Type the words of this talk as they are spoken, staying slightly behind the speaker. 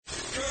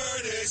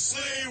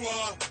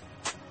Sliwa.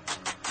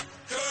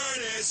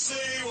 Curtis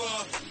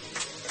Sliwa.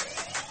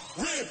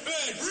 Rip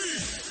and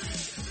read.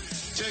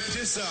 Check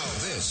this out.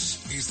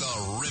 This is the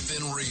Rip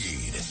and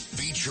Read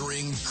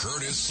featuring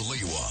Curtis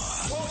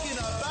Sliwa. Talking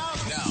about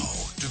Now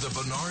to the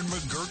Bernard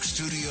McGurk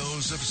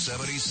studios of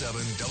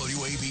 77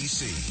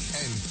 WABC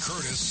and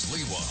Curtis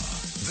Sliwa.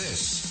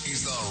 This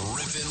is the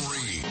Rip and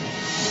Read.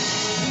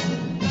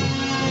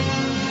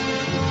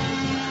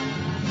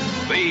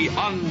 The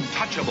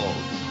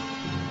Untouchables.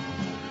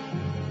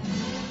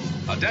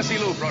 A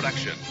Desilu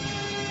production.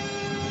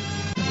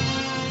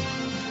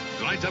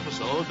 Tonight's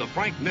episode, the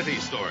Frank Nitti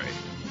story.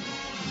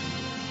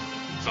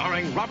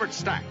 Starring Robert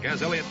Stack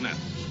as Elliot Ness.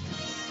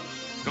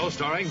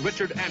 Co-starring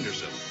Richard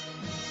Anderson,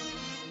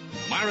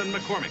 Myron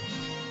McCormick,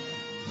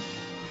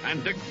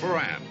 and Dick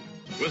Ferran,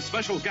 with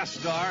special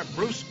guest star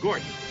Bruce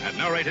Gordon, and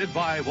narrated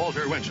by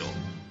Walter Winchell.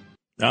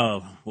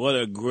 Oh, what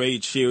a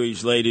great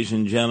series, ladies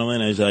and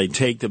gentlemen, as I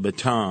take the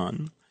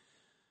baton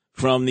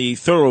from the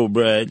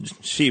thoroughbred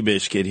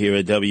Seabiscuit here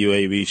at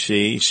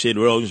WABC, Sid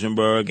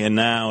Rosenberg, and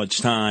now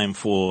it's time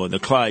for the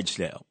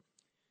Clydesdale.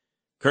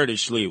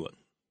 Curtis Sliwa.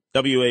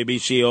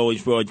 WABC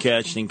always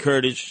broadcasting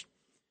Curtis,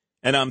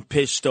 and I'm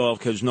pissed off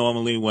because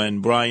normally when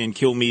Brian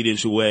Kilmeade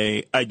is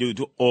away, I do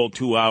all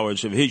 2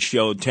 hours of his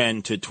show,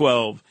 10 to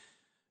 12,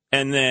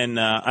 and then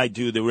I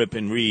do the Rip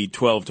and Read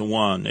 12 to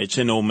 1. It's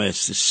an Ole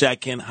Miss, the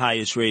second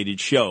highest rated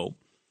show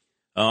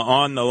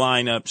on the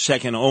lineup,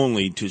 second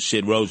only to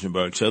Sid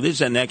Rosenberg. So this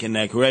is a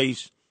neck-and-neck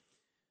race,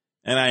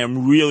 and I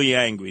am really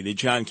angry that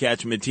John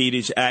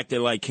Catsimatidis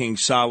acted like King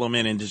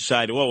Solomon and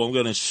decided, well, I'm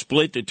going to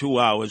split the 2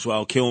 hours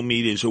while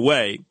Kilmeade is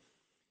away.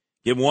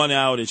 Give 1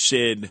 hour to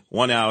Sid,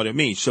 1 hour to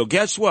me. So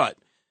guess what?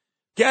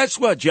 Guess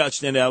what,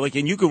 Justin Ellick?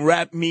 And you can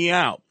wrap me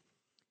out.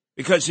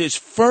 Because his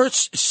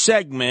first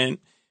segment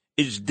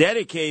is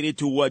dedicated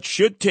to what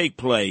should take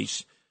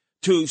place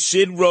to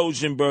Sid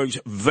Rosenberg's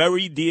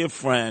very dear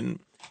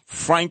friend,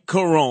 Frank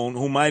Carone,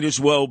 who might as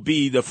well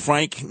be the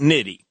Frank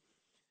Nitti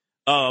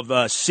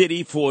of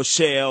City for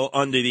Sale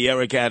under the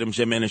Eric Adams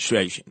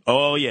administration.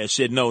 Oh, yeah,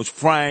 Sid knows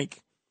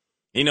Frank.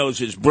 He knows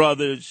his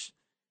brothers.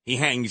 He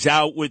hangs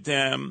out with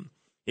them.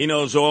 He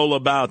knows all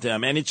about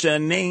them. And it's a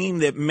name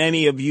that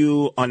many of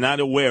you are not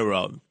aware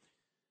of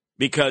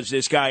because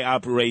this guy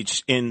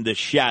operates in the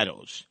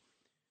shadows.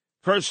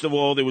 First of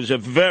all, there was a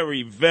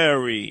very,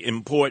 very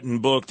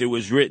important book that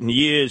was written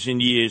years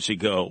and years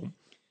ago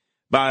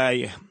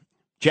by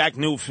Jack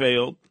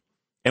Newfield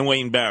and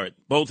Wayne Barrett,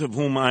 both of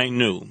whom I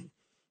knew.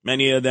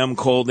 Many of them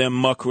called them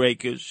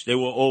muckrakers. They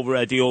were over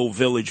at the old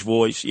Village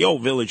Voice. The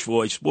old Village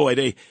Voice,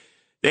 boy,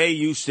 they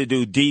used to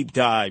do deep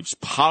dives.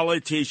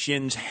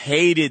 Politicians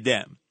hated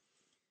them.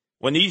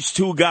 When these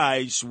two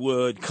guys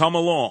would come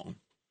along,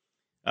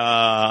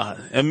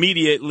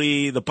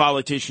 immediately the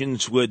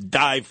politicians would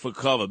dive for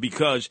cover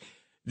because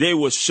they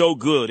were so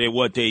good at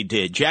what they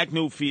did. Jack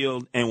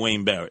Newfield and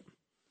Wayne Barrett.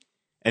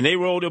 And they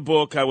wrote a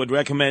book. I would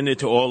recommend it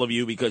to all of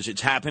you because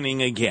it's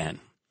happening again.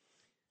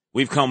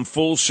 We've come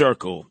full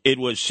circle. It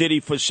was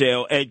City for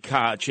Sale, Ed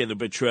Koch, and the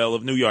Betrayal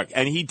of New York.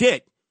 And he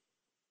did.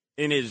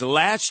 In his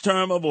last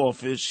term of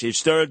office,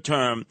 his third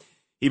term,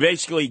 he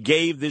basically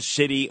gave this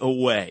city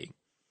away.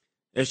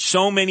 There's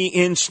so many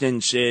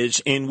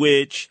instances in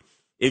which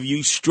if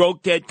you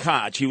stroked Ed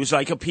Koch, he was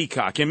like a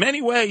peacock. In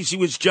many ways, he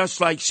was just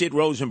like Sid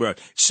Rosenberg.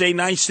 Say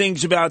nice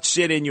things about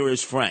Sid and you're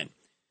his friend.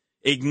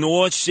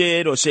 Ignore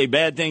Sid or say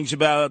bad things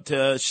about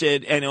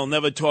Sid and he'll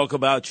never talk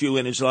about you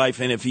in his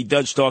life. And if he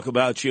does talk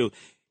about you,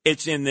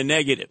 it's in the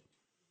negative.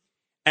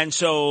 And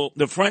so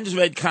the friends of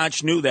Ed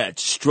Koch knew that.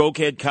 Stroke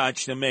Ed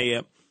Koch, the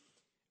mayor.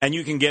 And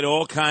you can get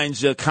all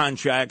kinds of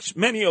contracts,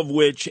 many of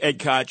which Ed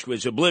Koch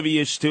was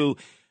oblivious to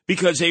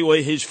because they were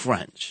his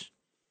friends.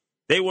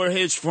 They were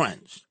his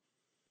friends.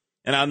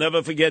 And I'll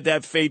never forget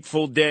that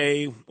fateful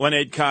day when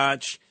Ed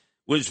Koch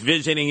was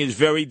visiting his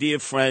very dear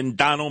friend,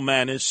 Donald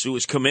Maness, who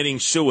was committing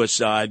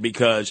suicide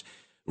because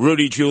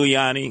Rudy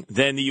Giuliani,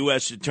 then the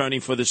U.S. Attorney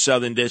for the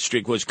Southern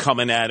District, was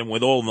coming at him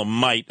with all the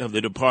might of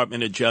the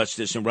Department of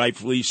Justice, and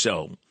rightfully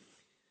so.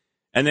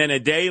 And then a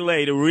day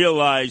later,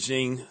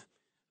 realizing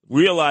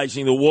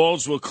the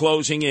walls were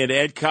closing in,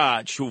 Ed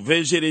Koch, who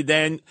visited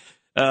then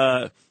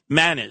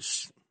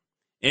Maness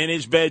in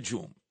his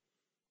bedroom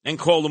and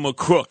called him a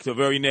crook the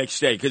very next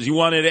day because he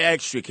wanted to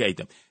extricate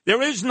them.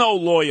 There is no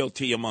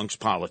loyalty amongst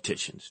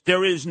politicians.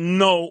 There is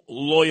no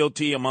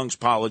loyalty amongst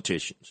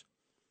politicians.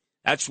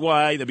 That's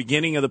why the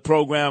beginning of the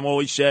program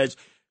always says,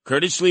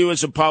 Curtis Sliwa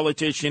is a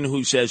politician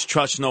who says,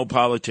 trust no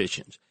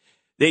politicians.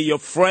 They're your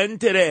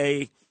friend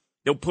today.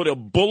 They'll put a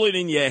bullet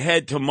in your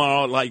head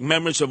tomorrow like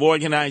members of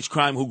organized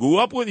crime who grew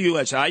up with you,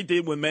 as I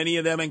did with many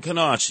of them in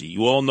Canarsie.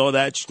 You all know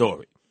that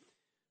story.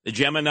 The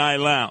Gemini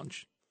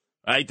Lounge,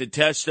 right? The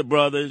Testa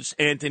brothers,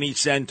 Anthony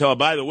Centaur.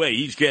 By the way,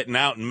 he's getting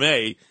out in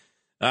May.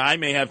 I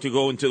may have to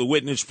go into the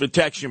witness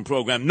protection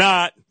program.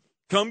 Not.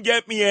 Come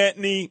get me,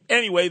 Anthony.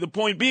 Anyway, the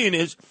point being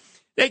is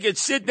They could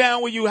sit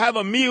down with you, have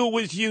a meal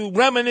with you,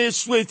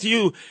 reminisce with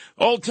you,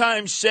 old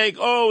time's sake.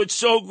 Oh, it's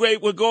so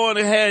great. We're going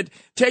ahead.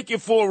 Take you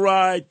for a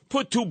ride.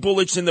 Put 2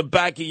 bullets in the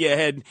back of your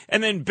head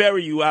and then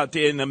bury you out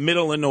there in the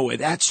middle of nowhere.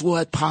 That's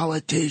what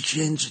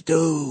politicians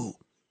do.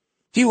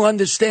 Do you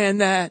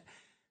understand that?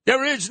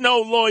 There is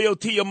no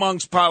loyalty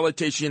amongst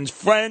politicians.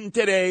 Friend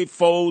today,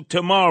 foe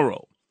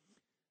tomorrow.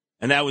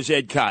 And that was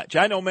Ed Koch.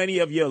 I know many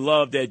of you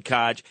loved Ed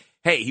Koch.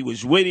 Hey, he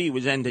was witty. He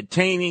was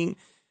entertaining.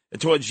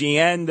 Towards the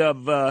end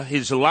of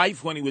his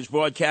life when he was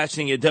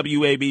broadcasting at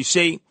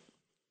WABC,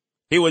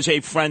 he was a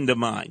friend of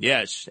mine,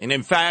 yes. And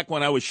in fact,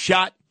 when I was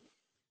shot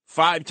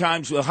 5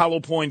 times with hollow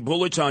point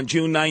bullets on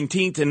June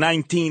 19th in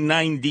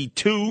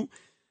 1992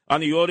 on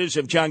the orders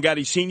of John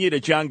Gotti Sr. to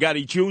John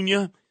Gotti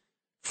Jr.,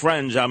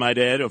 friends, I might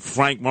add, of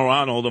Frank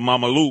Morano, the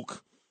Mamaluke,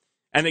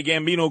 and the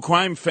Gambino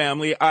crime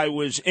family, I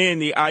was in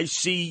the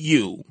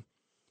ICU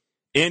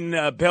in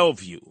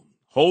Bellevue,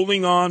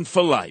 holding on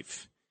for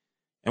life.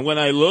 And when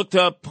I looked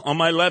up on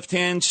my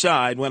left-hand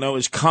side, when I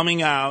was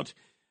coming out,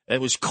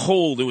 it was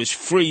cold. It was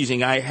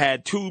freezing. I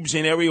had tubes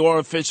in every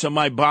orifice of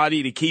my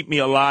body to keep me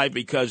alive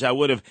because I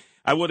would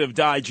have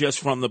died just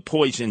from the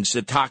poisons,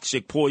 the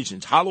toxic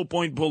poisons. Hollow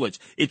point bullets.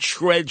 It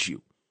shreds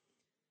you.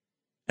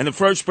 And the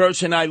first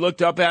person I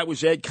looked up at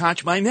was Ed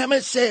Koch, my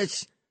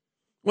nemesis.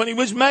 When he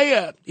was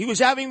mayor, he was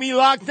having me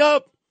locked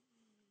up.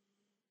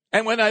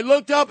 And when I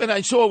looked up and I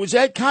saw it was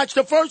Ed Koch,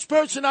 the first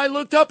person I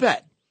looked up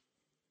at,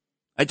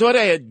 I thought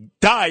I had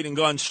died and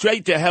gone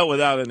straight to hell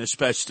without an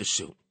asbestos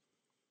suit.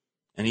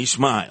 And he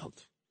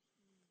smiled.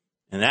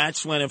 And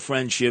that's when a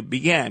friendship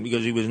began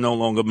because he was no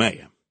longer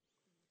mayor.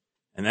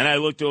 And then I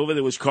looked over,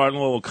 there was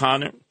Cardinal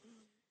O'Connor.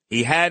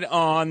 He had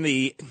on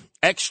the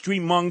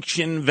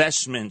extreme-unction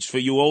vestments for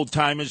you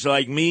old-timers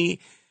like me.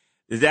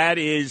 That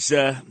is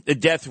the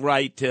death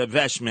right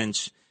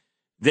vestments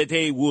that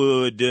they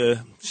would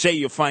say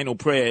your final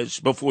prayers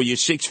before you're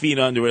 6 feet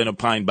under in a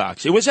pine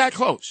box. It was that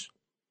close.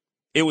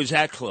 It was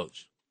that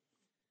close.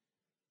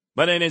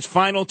 But in his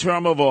final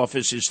term of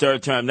office, his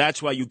third term,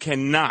 that's why you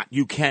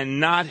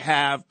cannot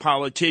have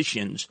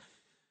politicians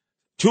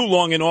too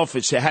long in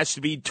office. There has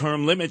to be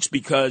term limits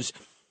because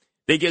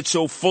they get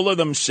so full of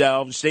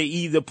themselves, they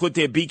either put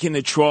their beak in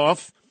the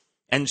trough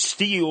and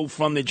steal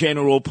from the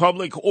general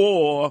public,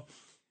 or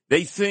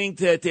they think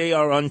that they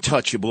are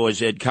untouchable,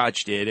 as Ed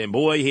Koch did. And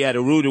boy, he had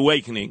a rude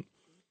awakening.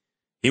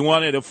 He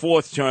wanted a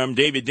 4th term.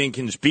 David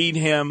Dinkins beat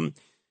him.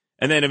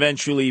 And then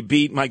eventually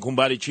beat Michael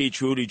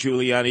Buttigieg, Rudy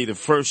Giuliani the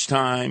first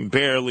time,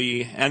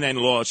 barely, and then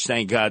lost,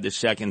 thank God, the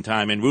second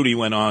time. And Rudy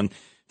went on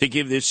to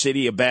give this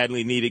city a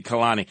badly needed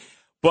Kalani.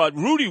 But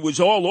Rudy was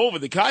all over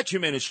the Koch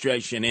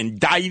administration,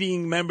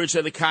 indicting members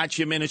of the Koch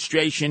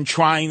administration,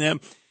 trying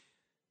them.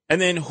 And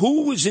then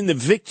who was in the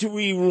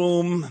victory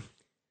room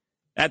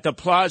at the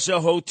Plaza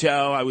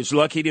Hotel? I was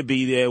lucky to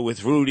be there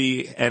with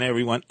Rudy and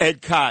everyone.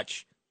 Ed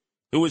Koch,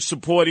 who was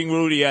supporting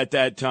Rudy at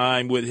that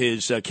time with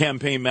his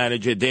campaign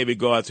manager, David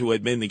Garth, who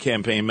had been the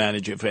campaign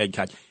manager for Ed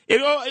Koch.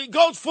 It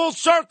goes full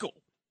circle.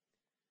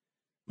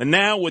 But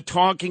now we're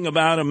talking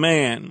about a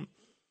man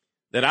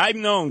that I've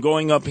known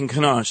growing up in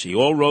Canarsie.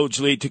 All roads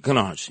lead to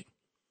Canarsie.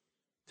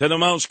 To the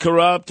most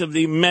corrupt of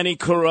the many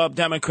corrupt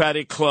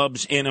Democratic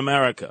clubs in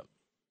America.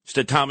 It's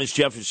the Thomas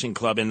Jefferson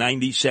Club in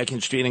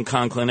 92nd Street and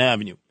Conklin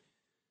Avenue.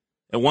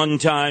 At one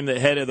time,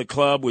 the head of the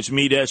club was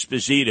Meade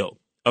Esposito,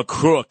 a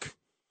crook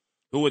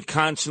who would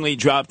constantly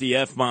drop the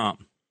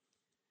F-bomb.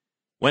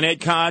 When Ed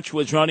Koch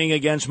was running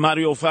against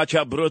Mario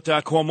Faccia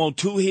Brutta Cuomo,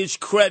 to his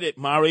credit,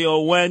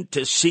 Mario went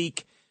to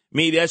seek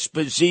Meade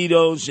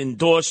Esposito's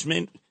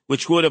endorsement,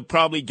 which would have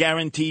probably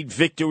guaranteed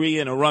victory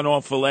in a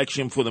runoff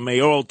election for the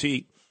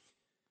mayoralty.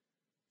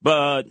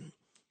 But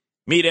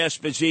Meade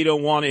Esposito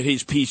wanted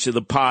his piece of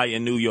the pie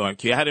in New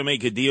York. You had to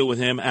make a deal with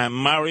him, and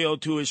Mario,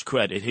 to his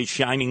credit, his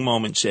shining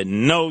moment, said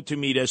no to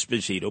Meade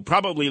Esposito.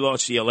 Probably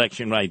lost the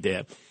election right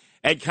there.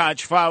 Ed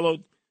Koch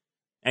followed,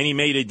 and he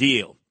made a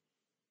deal.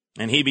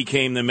 And he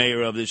became the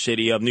mayor of the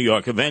city of New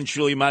York.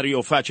 Eventually,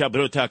 Mario Faccia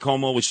Brutta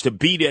Cuomo was to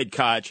beat Ed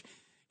Koch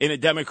in a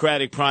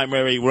Democratic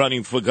primary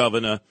running for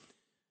governor.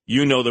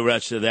 You know the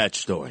rest of that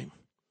story.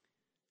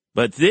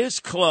 But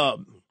this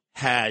club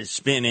has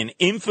been an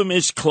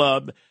infamous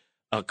club,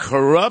 a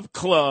corrupt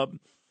club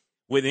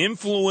with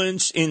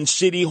influence in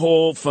City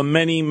Hall for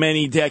many,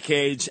 many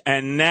decades.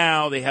 And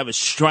now they have a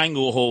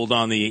stranglehold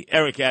on the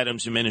Eric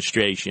Adams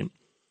administration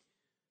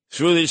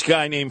through this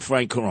guy named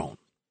Frank Carone.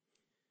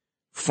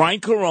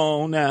 Frank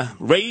Carone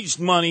raised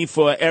money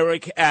for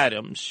Eric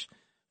Adams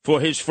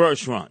for his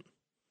first run.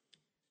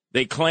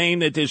 They claim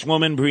that this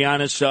woman,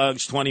 Brianna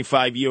Suggs,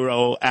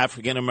 25-year-old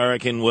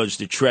African-American, was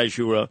the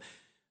treasurer.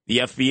 The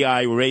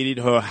FBI raided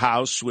her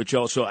house, which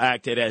also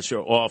acted as her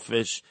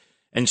office,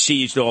 and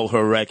seized all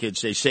her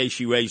records. They say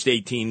she raised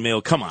 $18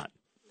 million. Come on.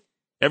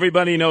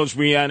 Everybody knows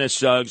Brianna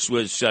Suggs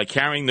was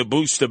carrying the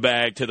booster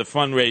bag to the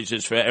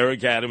fundraisers for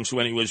Eric Adams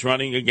when he was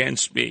running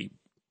against me.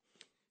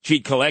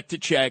 She'd collect the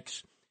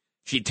checks.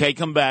 She'd take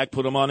them back,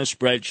 put them on a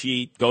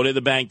spreadsheet, go to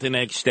the bank the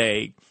next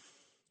day.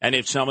 And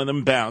if some of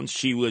them bounced,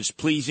 she was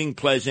pleasing,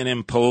 pleasant,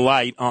 and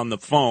polite on the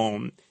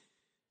phone.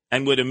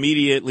 and would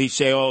immediately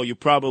say, oh, you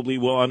probably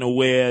were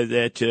unaware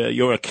that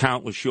your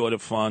account was short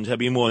of funds, I'd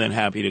be more than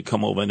happy to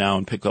come over now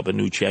and pick up a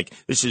new check.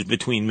 This is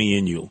between me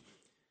and you.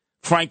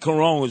 Frank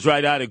Carone was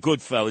right out of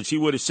Goodfellas. He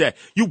would have said,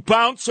 you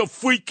bounce a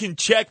freaking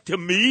check to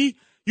me?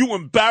 You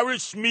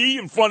embarrass me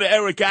in front of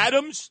Eric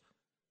Adams?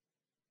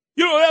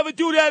 You don't ever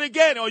do that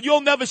again, or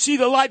you'll never see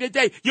the light of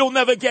day. You'll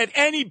never get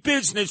any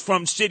business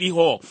from City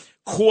Hall.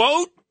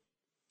 Quote,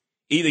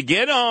 either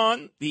get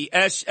on the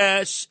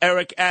SS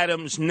Eric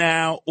Adams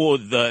now, or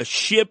the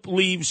ship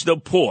leaves the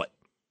port.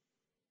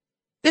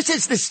 This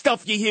is the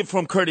stuff you hear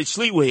from Curtis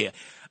Sliwa here.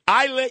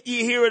 I let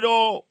you hear it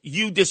all.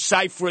 You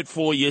decipher it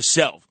for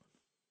yourself.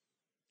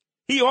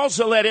 He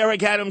also let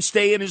Eric Adams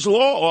stay in his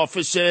law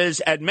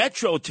offices at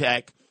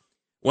Metrotech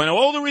when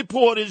all the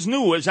reporters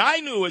knew, as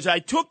I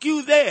took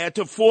you there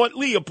to Fort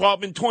Lee,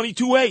 apartment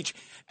 22H,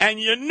 and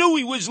you knew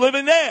he was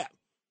living there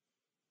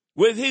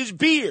with his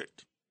beard,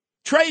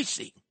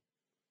 Tracy.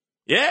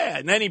 Yeah,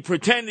 and then he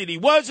pretended he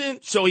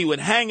wasn't, so he would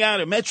hang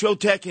out at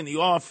Metrotech in the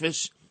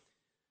office.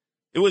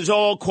 It was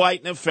all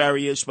quite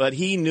nefarious, but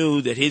he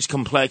knew that his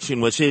complexion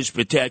was his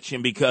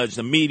protection because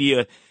the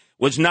media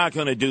was not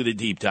going to do the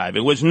deep dive.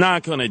 It was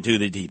not going to do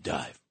the deep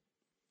dive.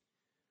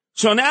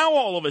 So now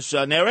all of a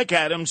sudden, Eric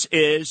Adams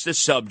is the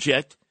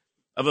subject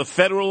of a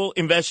federal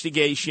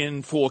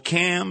investigation for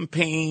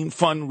campaign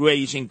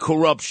fundraising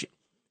corruption.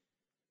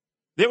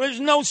 There is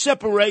no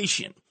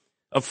separation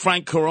of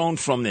Frank Carone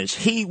from this.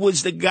 He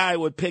was the guy who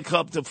would pick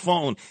up the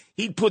phone.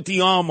 He'd put the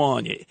arm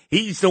on you.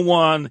 He's the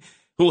one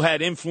who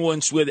had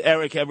influence with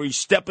Eric every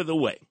step of the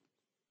way.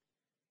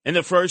 In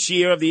the first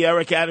year of the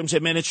Eric Adams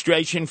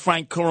administration,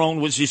 Frank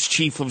Carone was his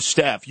chief of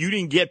staff. You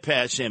didn't get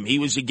past him. He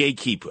was the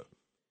gatekeeper.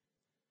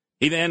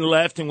 He then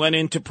left and went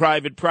into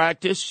private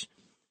practice.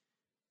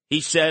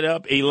 He set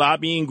up a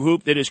lobbying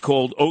group that is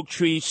called Oak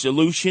Tree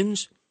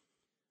Solutions.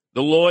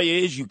 The law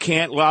is you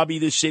can't lobby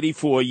the city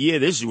for a year.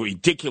 This is a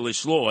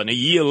ridiculous law. And a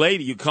year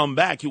later, you come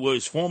back. You were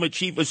his former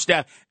chief of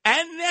staff.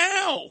 And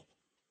now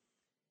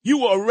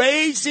you are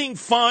raising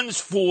funds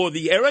for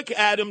the Eric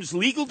Adams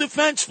Legal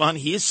Defense Fund.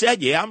 He has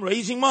said, yeah, I'm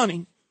raising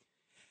money.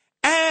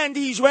 And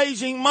he's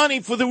raising money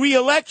for the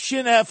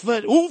re-election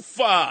effort.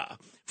 Oofa!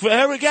 For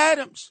Eric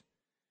Adams.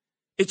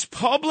 It's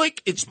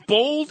public, it's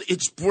bold,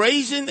 it's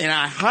brazen, they're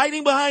not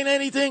hiding behind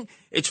anything.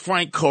 It's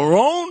Frank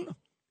Carone.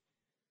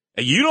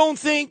 And you don't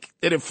think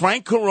that if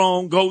Frank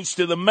Carone goes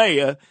to the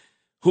mayor,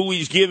 who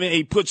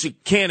he puts a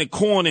can of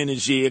corn in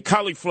his ear,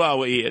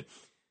 cauliflower ear,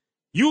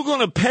 you're going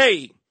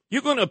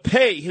to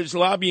pay his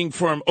lobbying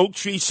firm, Oak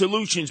Tree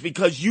Solutions,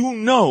 because you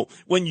know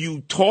when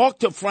you talk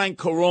to Frank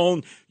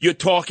Carone, you're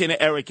talking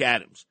to Eric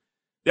Adams.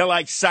 They're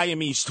like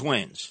Siamese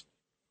twins.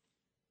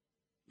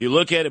 You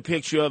look at a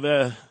picture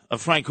of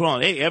Frank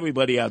Carone. Hey,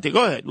 everybody out there,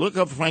 go ahead, look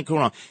up Frank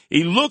Carone.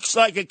 He looks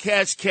like a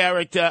cast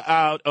character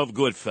out of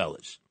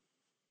Goodfellas.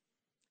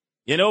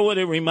 You know what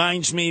it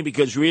reminds me?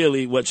 Because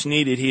really what's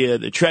needed here,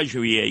 the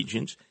Treasury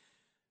agents.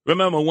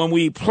 Remember, when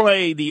we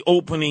play the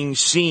opening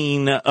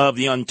scene of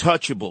The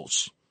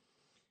Untouchables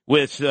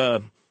with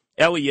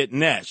Elliot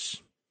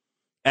Ness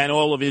and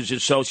all of his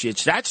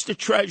associates, that's the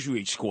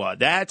Treasury squad.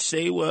 They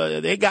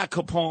got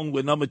Capone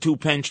with number 2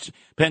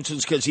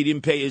 pencils because he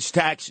didn't pay his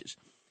taxes.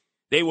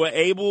 They were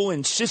able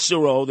in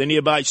Cicero, the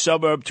nearby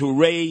suburb, to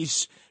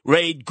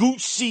raid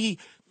Greasy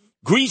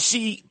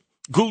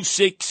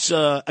Gusik's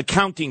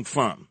accounting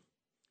firm.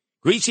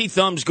 Greasy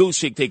Thumbs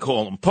Gusick, they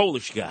call him,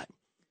 Polish guy,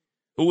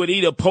 who would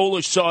eat a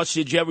Polish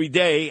sausage every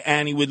day,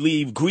 and he would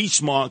leave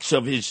grease marks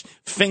of his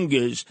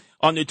fingers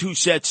on the 2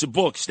 sets of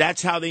books.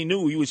 That's how they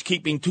knew he was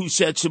keeping 2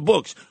 sets of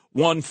books,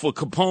 one for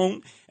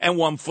Capone and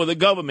one for the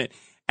government.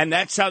 And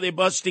that's how they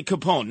busted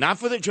Capone. Not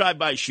for the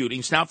drive-by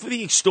shootings, not for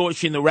the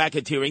extortion, the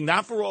racketeering,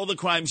 not for all the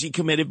crimes he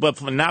committed, but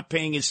for not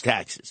paying his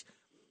taxes.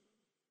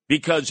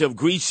 Because of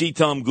Greasy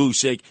Thumb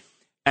Gusick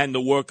and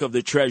the work of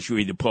the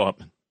Treasury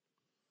Department.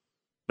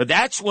 But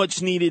that's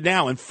what's needed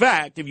now. In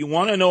fact, if you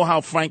want to know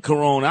how Frank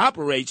Carone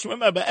operates,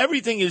 remember,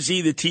 everything is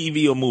either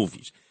TV or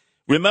movies.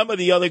 Remember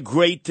the other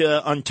great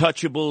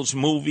Untouchables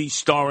movie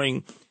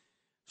starring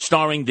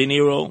De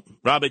Niro,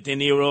 Robert De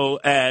Niro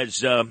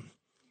as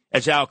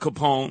Al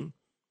Capone?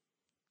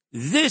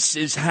 This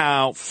is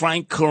how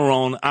Frank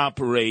Carone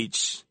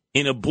operates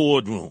in a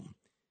boardroom.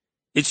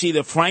 It's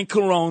either Frank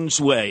Carone's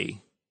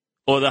way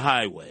or the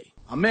highway.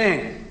 A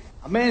man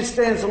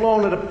stands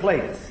alone at a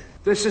plate.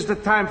 This is the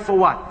time for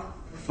what?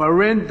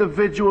 For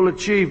individual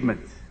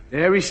achievement.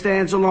 There he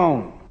stands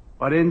alone.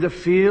 But in the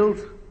field,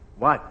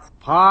 what?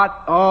 Part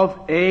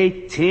of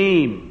a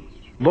team.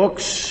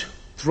 Looks,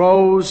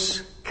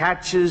 throws,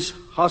 catches,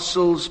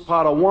 hustles,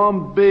 part of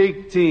one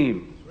big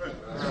team.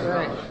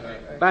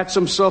 Bats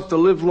himself the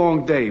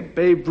livelong day.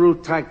 Babe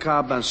Ruth, Ty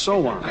Cobb, and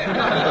so on.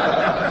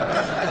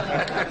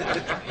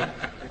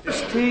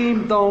 This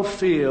team don't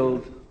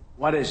field.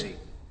 What is he?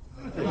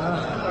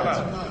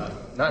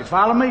 You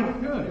follow me?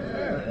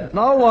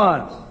 No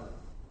one.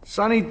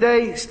 Sunny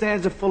day,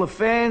 stands are full of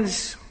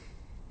fans.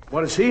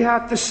 What does he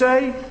have to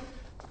say?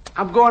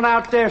 I'm going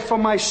out there for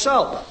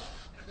myself.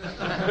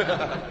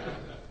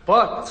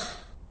 But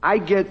I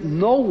get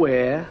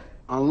nowhere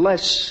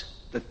unless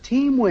the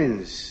team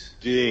wins.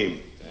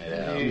 Team.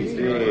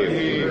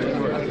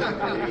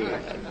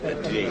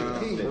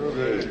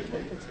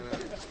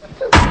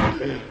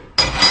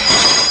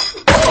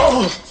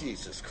 Oh,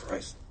 Jesus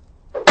Christ.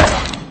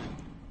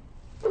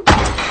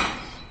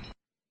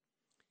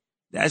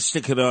 That's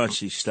the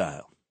Karachi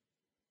style.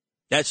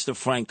 That's the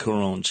Frank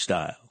Carone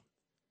style.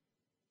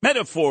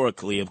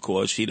 Metaphorically, of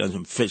course, he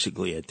doesn't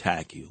physically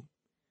attack you.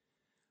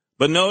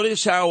 But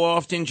notice how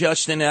often,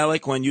 Justin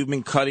Ellick, when you've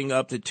been cutting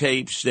up the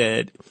tapes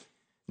that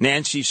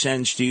Nancy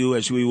sends to you,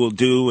 as we will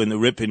do in the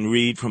Rip and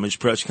Read from his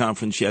press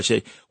conference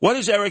yesterday, what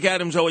does Eric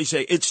Adams always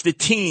say? It's the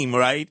team,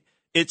 right?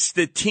 It's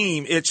the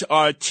team. It's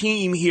our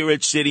team here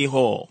at City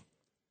Hall.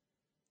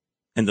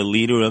 And the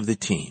leader of the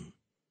team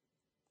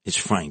is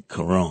Frank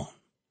Carone.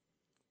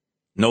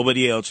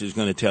 Nobody else is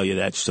going to tell you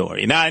that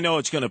story. Now, I know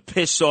it's going to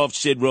piss off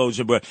Sid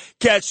Rosenberg.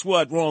 Guess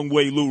what? Wrong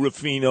way, Lou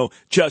Ruffino,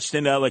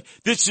 Justin Ellick.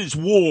 This is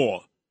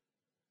war.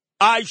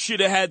 I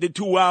should have had the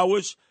 2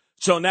 hours,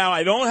 so now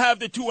I don't have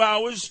the 2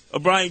 hours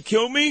of Brian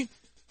Kilmeade.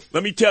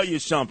 Let me tell you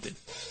something.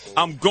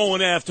 I'm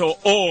going after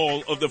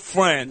all of the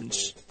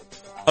friends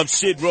of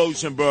Sid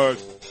Rosenberg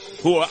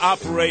who are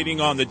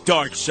operating on the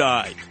dark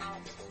side.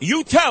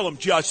 You tell him,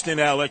 Justin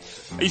Ellick.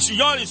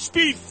 He's on his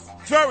speed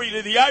ferry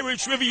to the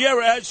Irish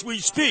Riviera as we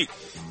speak.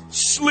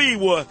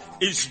 Sliwa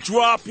is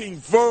dropping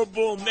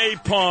verbal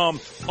napalm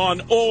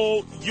on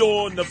all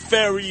your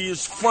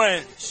nefarious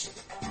friends.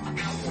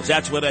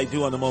 That's what I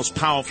do on the most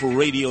powerful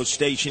radio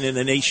station in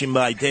the nation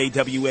by day,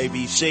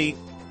 WABC.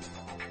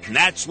 And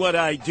that's what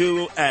I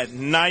do at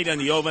night on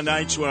the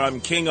overnights where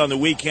I'm king on the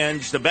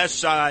weekends. The best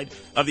side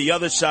of the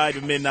other side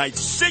of midnight.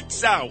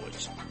 6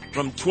 hours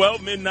from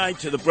 12 midnight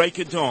to the break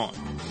of dawn.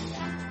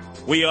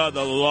 We are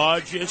the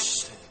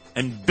largest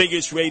and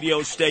biggest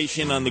radio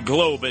station on the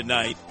globe at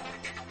night.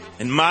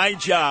 And my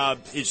job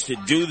is to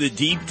do the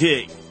deep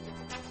dig.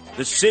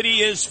 The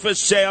city is for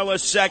sale a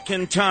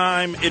second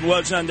time. It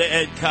was under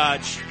Ed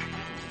Koch.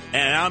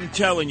 And I'm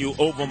telling you,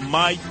 over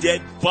my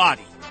dead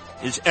body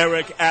is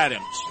Eric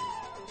Adams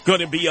going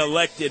to be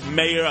elected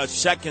mayor a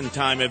second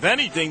time. If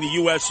anything, the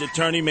U.S.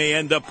 attorney may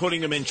end up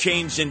putting him in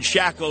chains and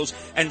shackles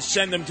and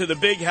send him to the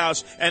big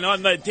house. And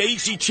on the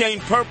daisy chain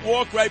perp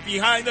walk right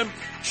behind him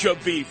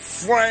should be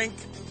Frank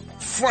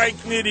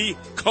Nitty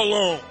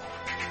Cologne.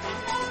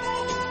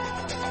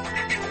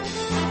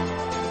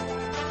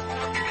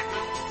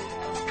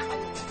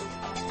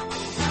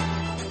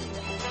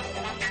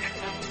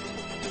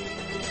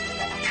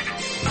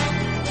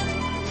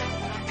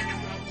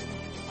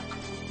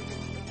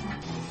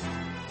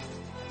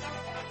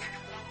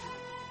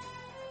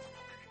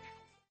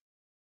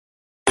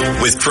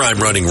 With crime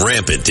running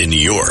rampant in New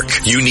York,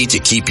 you need to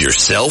keep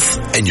yourself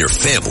and your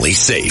family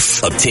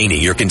safe.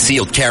 Obtaining your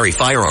concealed carry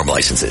firearm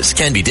licenses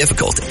can be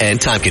difficult and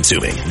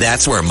time-consuming.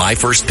 That's where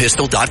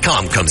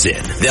MyFirstPistol.com comes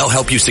in. They'll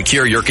help you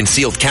secure your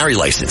concealed carry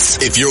license.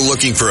 If you're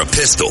looking for a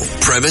pistol,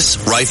 premise,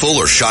 rifle,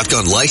 or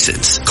shotgun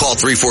license, call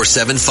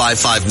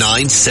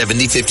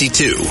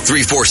 347-559-7052.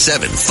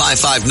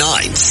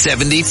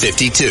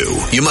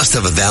 347-559-7052. You must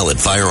have a valid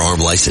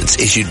firearm license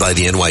issued by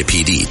the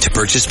NYPD to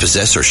purchase,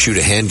 possess, or shoot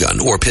a handgun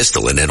or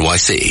pistol in NYC.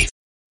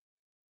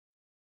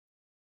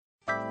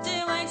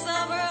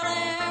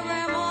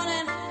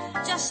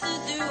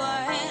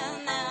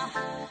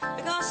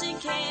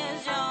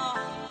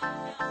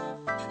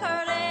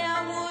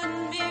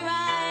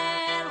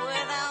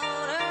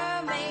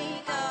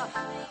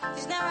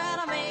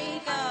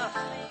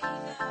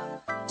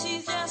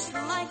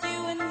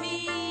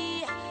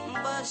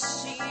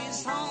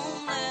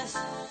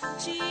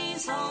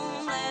 She's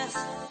homeless,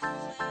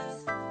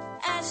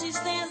 as she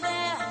stands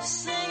there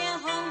singing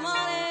for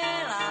money.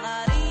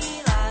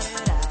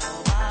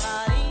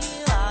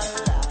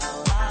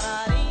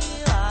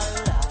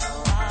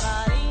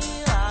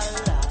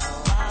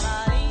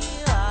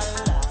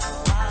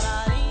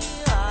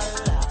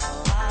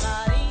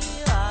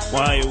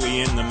 Why are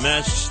we in the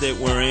mess that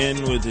we're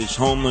in with this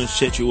homeless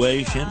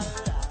situation?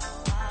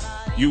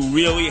 You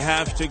really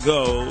have to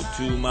go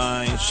to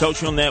my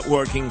social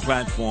networking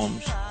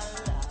platforms.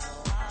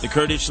 The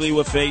Curtis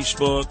Sliwa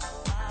Facebook,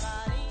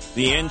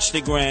 the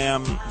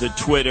Instagram, the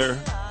Twitter,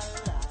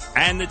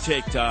 and the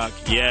TikTok.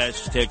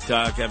 Yes,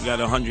 TikTok. I've got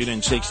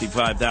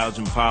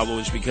 165,000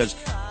 followers because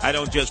I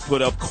don't just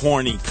put up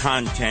corny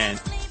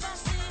content.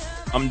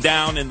 I'm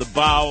down in the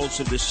bowels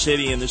of the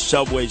city in the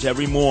subways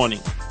every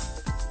morning.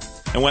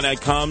 And when I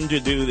come to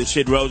do the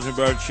Sid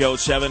Rosenberg Show,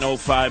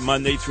 7:05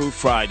 Monday through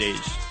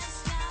Fridays,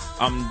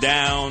 I'm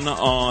down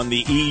on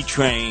the E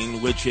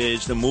train, which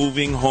is the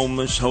moving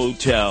homeless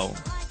hotel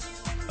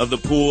of the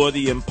poor,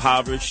 the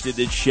impoverished, the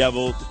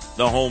disheveled,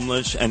 the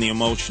homeless, and the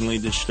emotionally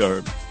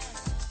disturbed.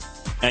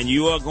 And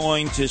you are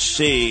going to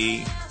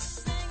see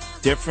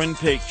different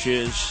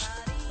pictures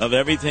of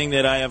everything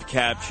that I have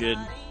captured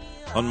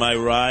on my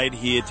ride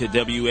here to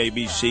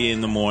WABC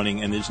in the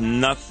morning. And there's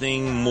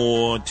nothing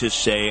more to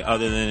say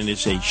other than it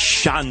is a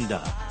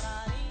shanda.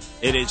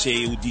 It is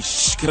a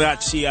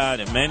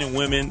disgraziata. Men and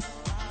women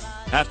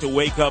have to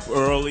wake up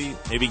early.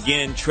 They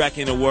begin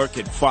trekking to work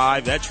at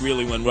 5. That's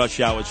really when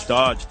rush hour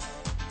starts.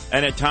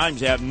 And at times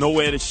they have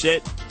nowhere to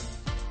sit.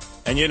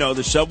 And, you know,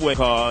 the subway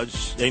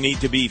cars, they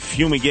need to be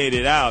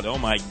fumigated out. Oh,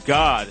 my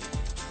God.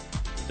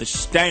 The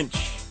stench.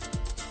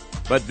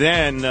 But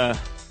then,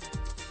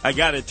 I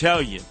got to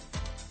tell you,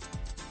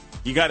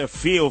 you got to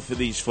feel for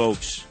these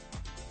folks.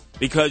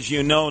 Because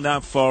you know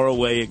not far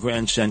away at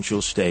Grand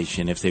Central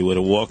Station, if they were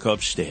to walk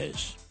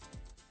upstairs,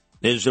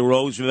 there's the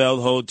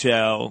Roosevelt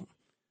Hotel,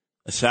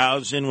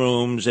 1,000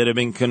 rooms that have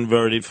been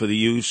converted for the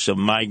use of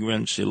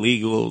migrants,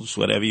 illegals,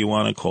 whatever you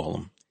want to call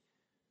them.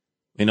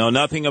 We know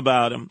nothing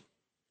about them.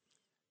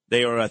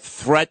 They are a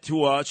threat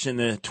to us. In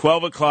the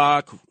 12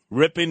 o'clock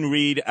Rip and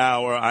Read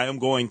hour, I am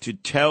going to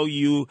tell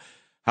you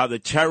how the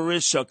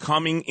terrorists are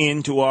coming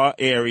into our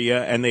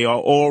area, and they are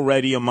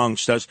already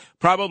amongst us,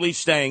 probably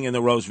staying in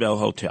the Roosevelt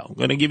Hotel. I'm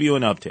going to give you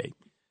an update.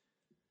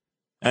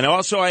 And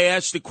also I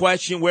asked the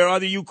question, where are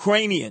the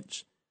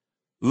Ukrainians?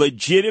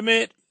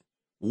 Legitimate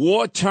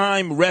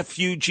wartime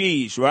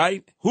refugees,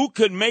 right? Who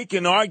could make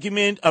an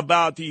argument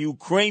about the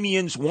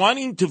Ukrainians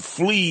wanting to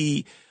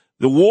flee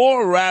the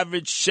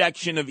war-ravaged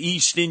section of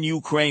eastern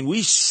Ukraine?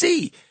 We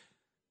see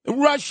the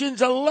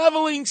Russians are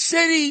leveling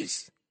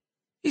cities.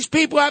 These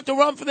people have to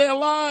run for their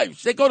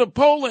lives. They go to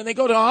Poland. They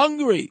go to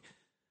Hungary.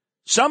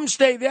 Some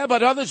stay there,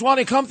 but others want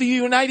to come to the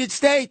United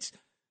States.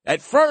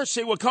 At first,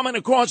 they were coming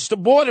across the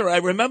border. I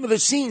remember the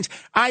scenes.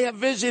 I have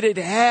visited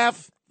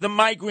half the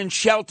migrant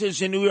shelters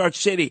in New York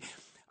City.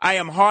 I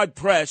am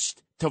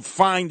hard-pressed to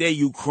find a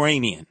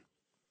Ukrainian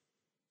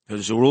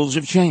because the rules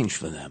have changed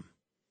for them.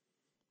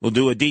 We'll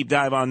do a deep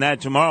dive on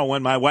that tomorrow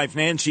when my wife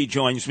Nancy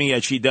joins me,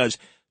 as she does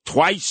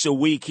twice a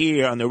week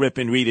here on the Rip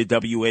and Read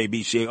at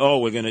WABC. Oh,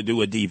 we're going to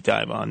do a deep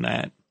dive on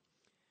that.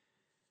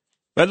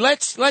 But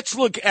let's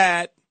look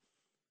at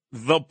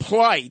the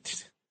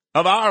plight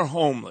of our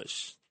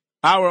homeless,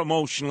 our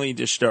emotionally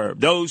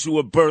disturbed, those who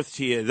were birthed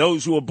here,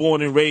 those who were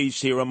born and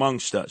raised here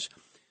amongst us,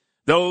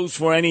 those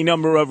for any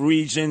number of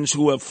reasons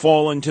who have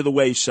fallen to the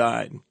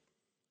wayside,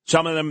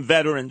 some of them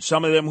veterans,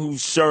 some of them who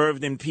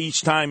served in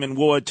peacetime and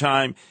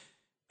wartime,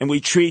 and we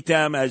treat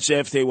them as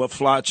if they were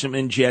flotsam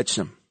and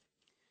jetsam.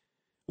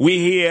 We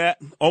hear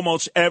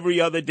almost every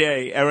other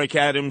day Eric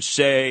Adams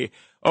say,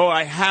 oh,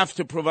 I have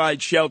to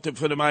provide shelter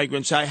for the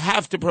migrants. I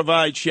have to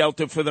provide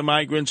shelter for the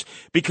migrants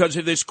because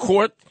of this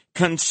court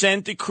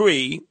consent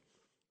decree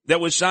that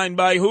was signed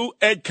by who?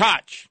 Ed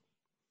Koch.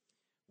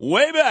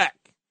 Way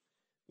back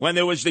when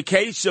there was the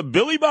case of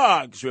Billy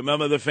Boggs.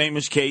 Remember the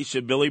famous case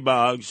of Billy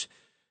Boggs,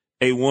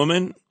 a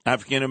woman,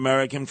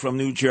 African-American from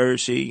New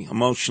Jersey,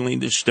 emotionally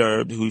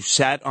disturbed, who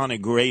sat on a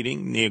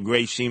grating near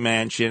Gracie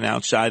Mansion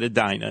outside a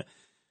diner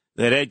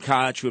that Ed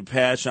Koch would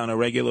pass on a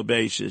regular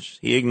basis.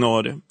 He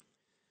ignored her.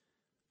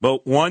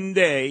 But one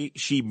day,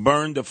 she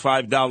burned a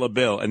 $5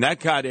 bill, and that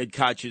got Ed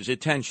Koch's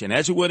attention,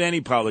 as it would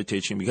any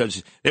politician,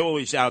 because they're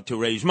always out to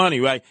raise money,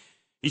 right?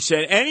 He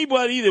said,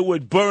 anybody that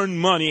would burn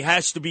money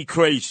has to be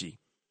crazy.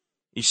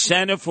 He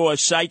sent her for a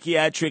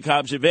psychiatric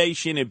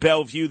observation at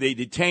Bellevue. They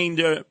detained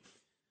her.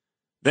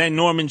 Then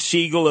Norman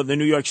Siegel of the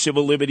New York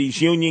Civil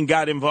Liberties Union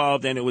got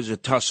involved, and it was a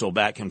tussle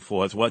back and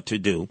forth what to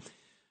do.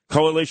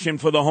 Coalition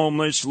for the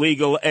Homeless,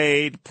 Legal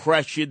Aid,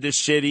 pressured the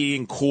city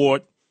in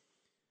court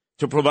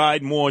to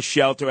provide more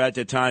shelter. At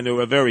the time, there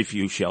were very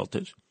few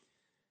shelters.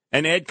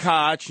 And Ed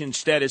Koch,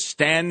 instead of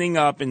standing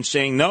up and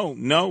saying, no,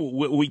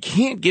 we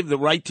can't give the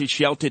right to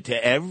shelter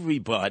to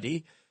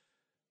everybody.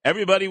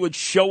 Everybody would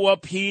show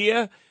up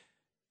here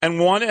and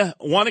want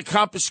to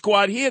cop a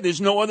squad here.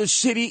 There's no other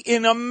city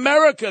in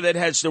America that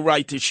has the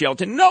right to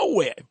shelter.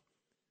 Nowhere.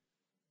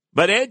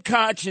 But Ed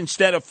Koch,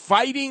 instead of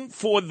fighting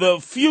for the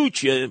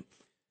future,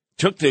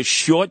 took the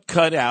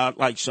shortcut out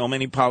like so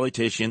many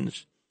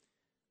politicians.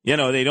 You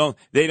know,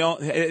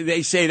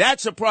 they say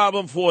that's a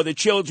problem for the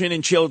children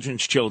and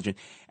children's children.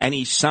 And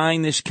he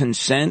signed this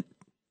consent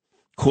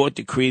court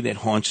decree that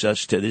haunts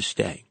us to this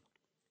day.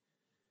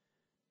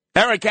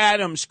 Eric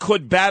Adams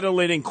could battle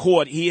it in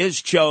court. He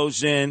has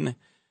chosen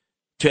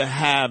to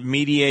have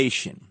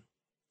mediation.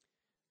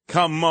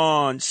 Come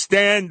on,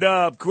 stand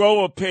up,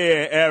 grow a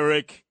pair,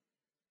 Eric.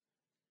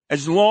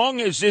 As long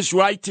as this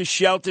right to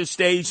shelter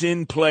stays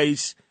in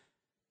place,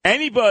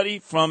 anybody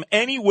from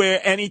anywhere,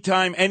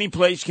 anytime, any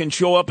place can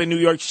show up in New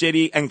York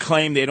City and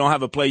claim they don't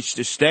have a place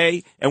to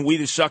stay, and we,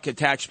 the sucker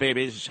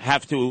taxpayers,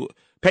 have to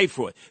pay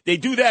for it. They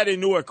do that in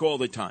Newark all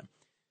the time.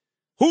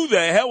 Who the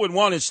hell would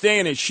want to stay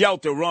in a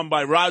shelter run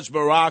by Ras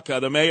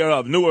Baraka, the mayor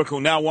of Newark, who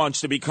now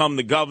wants to become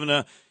the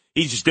governor?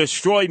 He's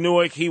destroyed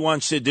Newark. He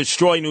wants to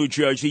destroy New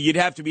Jersey. You'd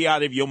have to be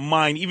out of your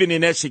mind, even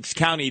in Essex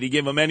County, to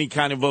give him any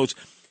kind of votes.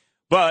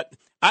 But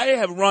I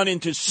have run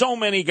into so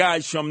many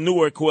guys from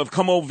Newark who have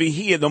come over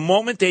here. The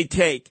moment they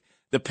take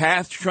the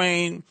PATH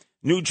train,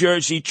 New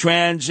Jersey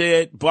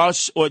Transit,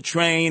 bus or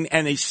train,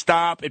 and they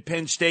stop at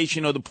Penn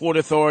Station or the Port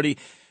Authority,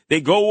 they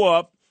go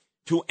up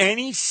to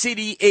any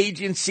city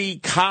agency,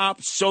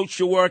 cop,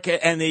 social worker,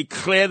 and they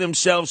declare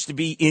themselves to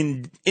be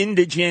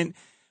indigent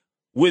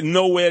with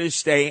nowhere to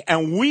stay.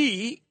 And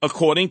we,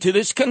 according to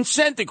this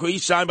consent decree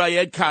signed by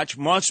Ed Koch,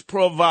 must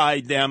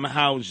provide them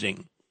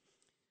housing.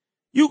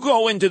 You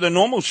go into the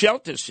normal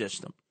shelter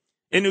system,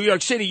 in New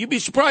York City, you'd be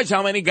surprised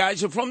how many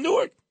guys are from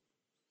Newark.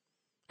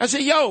 I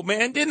said, yo,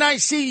 man, didn't I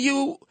see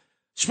you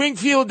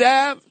Springfield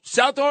Ave,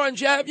 South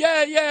Orange Ave?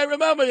 Yeah,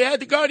 remember, you had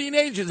the Guardian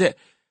Angels there.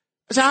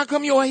 I said, how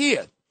come you're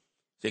here?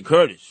 I said,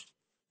 Curtis,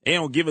 they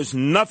don't give us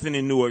nothing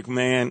in Newark,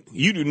 man.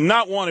 You do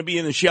not want to be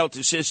in the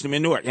shelter system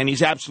in Newark. And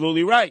he's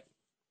absolutely right.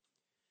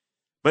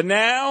 But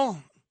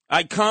now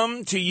I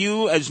come to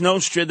you as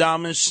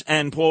Nostradamus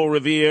and Paul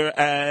Revere,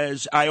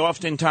 as I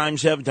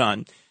oftentimes have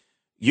done,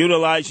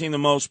 utilizing the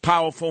most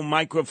powerful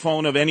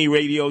microphone of any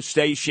radio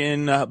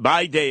station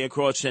by day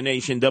across the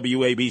nation,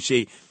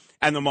 WABC,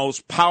 and the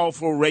most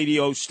powerful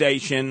radio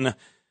station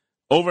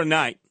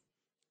overnight,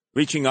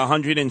 reaching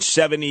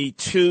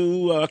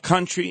 172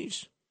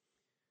 countries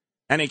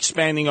and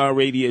expanding our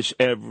radius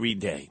every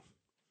day.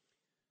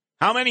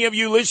 How many of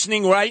you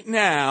listening right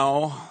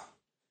now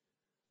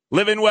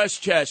live in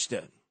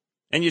Westchester?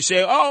 And you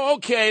say, oh,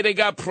 okay, they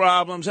got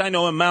problems. I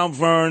know in Mount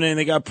Vernon,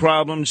 they got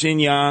problems in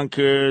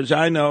Yonkers.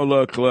 I know,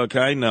 look,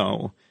 I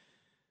know.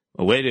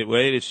 Well,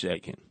 wait a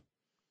second.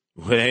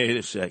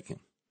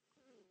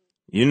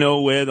 You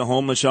know where the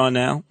homeless are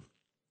now?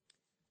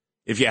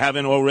 If you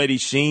haven't already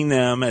seen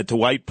them at the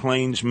White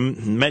Plains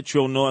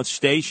Metro North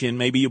Station,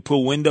 maybe you put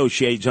window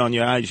shades on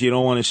your eyes. You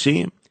don't want to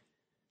see them.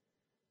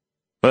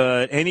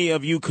 But any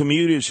of you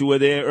commuters who were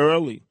there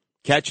early,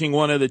 catching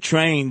one of the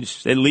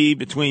trains that leave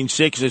between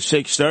 6 and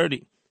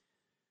 6:30.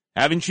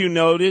 Haven't you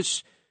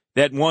noticed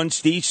that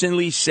once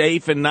decently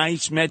safe and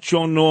nice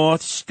Metro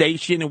North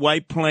station in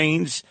White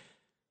Plains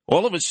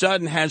all of a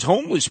sudden has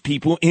homeless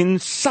people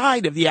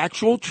inside of the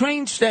actual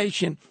train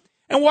station?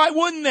 And why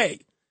wouldn't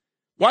they?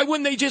 Why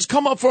wouldn't they just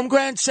come up from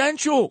Grand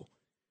Central?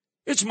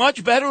 It's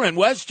much better in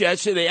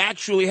Westchester. They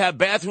actually have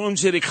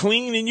bathrooms that are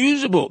clean and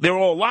usable. They're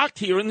all locked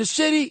here in the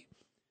city.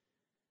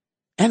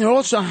 And they're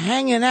also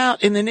hanging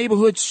out in the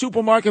neighborhood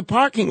supermarket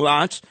parking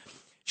lots,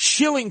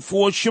 shilling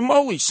for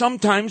Shimoli,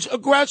 sometimes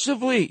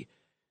aggressively.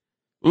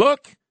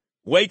 Look,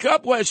 wake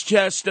up,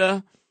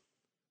 Westchester.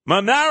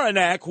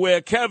 Mamaroneck,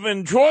 where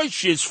Kevin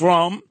Droysch is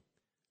from.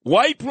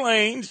 White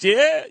Plains,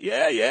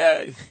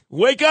 yeah.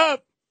 Wake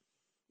up.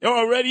 They're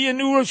already in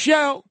New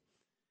Rochelle.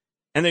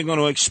 And they're going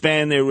to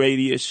expand their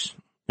radius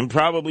and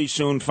probably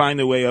soon find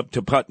their way up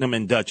to Putnam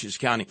and Dutchess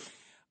County.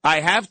 I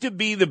have to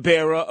be the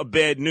bearer of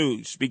bad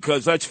news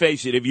because, let's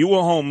face it, if you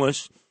were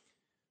homeless,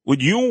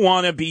 would you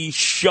want to be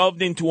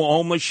shoved into a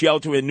homeless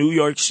shelter in New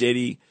York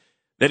City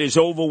that is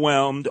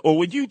overwhelmed, or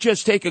would you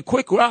just take a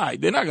quick ride?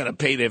 They're not going to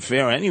pay their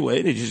fare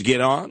anyway. They just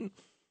get on.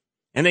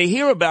 And they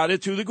hear about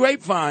it through the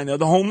grapevine, or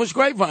the homeless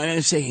grapevine, and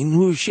they say, in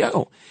New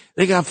Rochelle,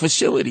 they got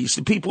facilities.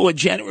 The people are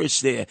generous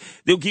there.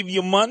 They'll give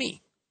you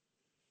money.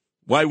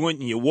 Why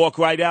wouldn't you walk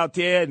right out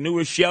there, New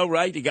Rochelle,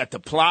 right? You got the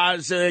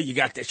plaza, you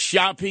got the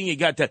shopping, you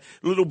got the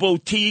little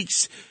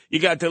boutiques, you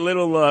got the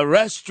little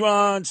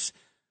restaurants.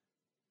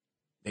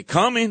 They're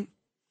coming.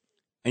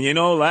 And you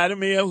know,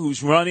 Latimer,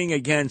 who's running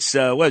against,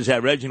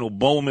 Reginald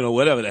Bowman or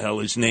whatever the hell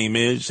his name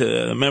is,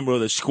 a member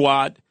of the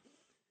squad,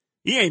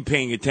 he ain't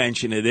paying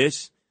attention to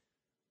this.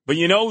 But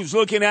you know who's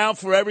looking out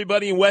for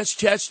everybody in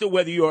Westchester,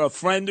 whether you're a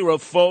friend or a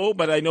foe?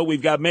 But I know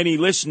we've got many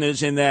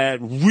listeners in that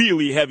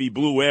really heavy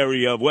blue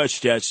area of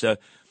Westchester.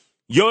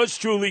 Yours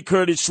truly,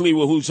 Curtis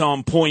Sliwa, who's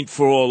on point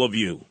for all of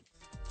you.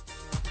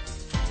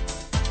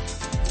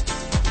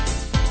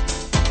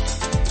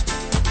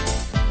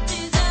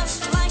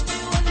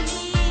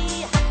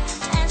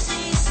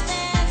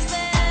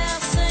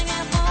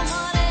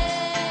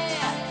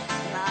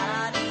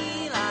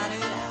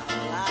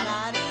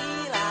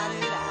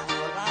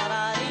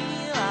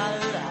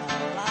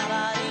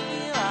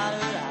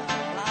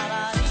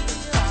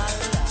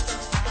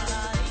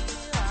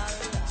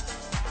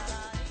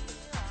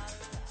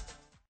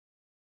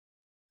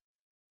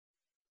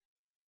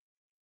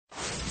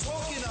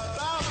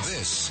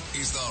 This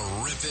is the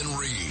Rip and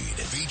Read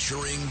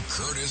featuring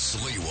Curtis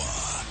Sliwa.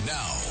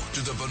 Now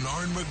to the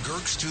Bernard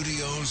McGurk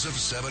studios of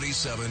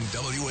 77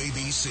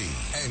 WABC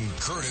and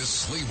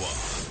Curtis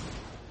Sliwa.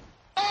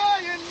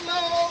 Lying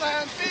low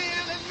and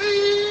feeling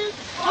mean.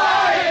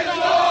 Lying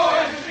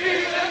low and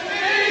feeling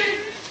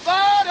mean.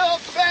 By the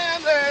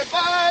family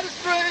by the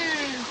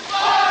stream.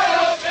 By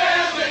the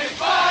family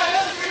by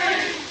the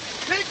stream.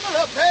 Tickle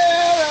up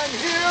here and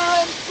hear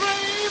 'em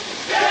scream.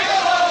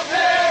 Tickle up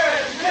here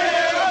and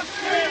hear 'em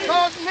scream.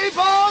 'Cause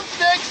napalm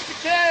sticks to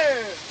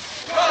kids.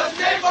 'Cause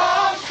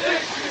napalm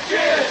sticks to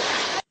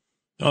kids.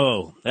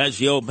 Oh, that's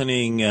the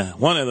opening,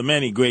 one of the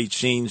many great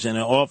scenes in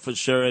An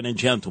Officer and a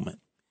Gentleman.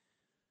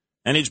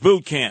 And it's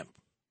boot camp.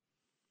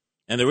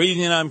 And the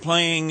reason I'm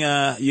playing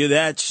you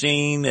that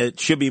scene that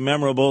should be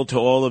memorable to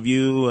all of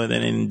you, and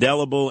an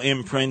indelible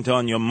imprint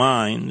on your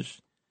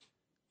minds,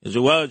 is it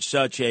was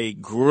such a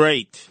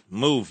great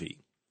movie,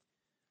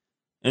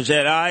 is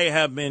that I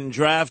have been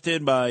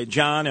drafted by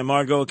John and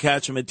Margot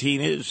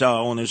Katz-Martinez,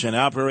 our owners and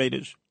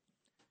operators,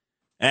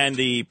 and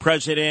the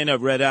president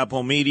of Red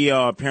Apple Media,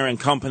 our parent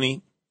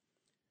company,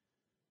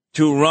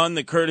 to run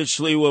the Curtis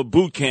Sliwa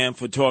Boot Camp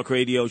for talk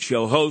radio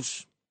show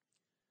hosts.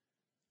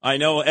 I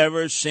know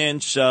ever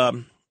since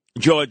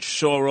George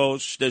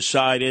Soros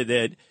decided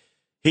that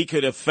he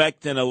could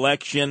affect an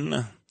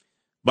election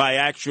by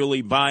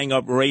actually buying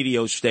up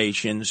radio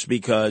stations,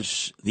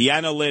 because the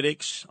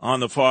analytics on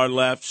the far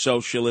left,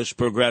 socialist,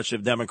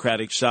 progressive,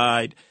 Democratic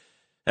side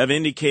have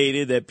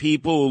indicated that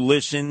people who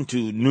listen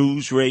to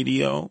news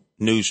radio,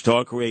 news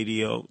talk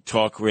radio,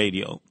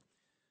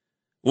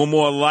 will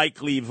more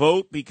likely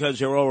vote because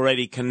they're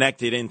already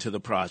connected into the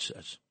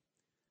process.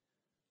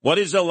 What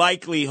is the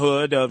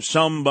likelihood of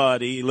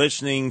somebody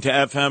listening to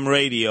FM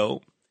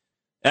radio,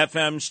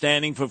 FM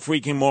standing for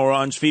freaking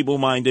morons,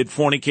 feeble-minded,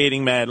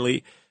 fornicating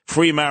madly,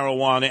 free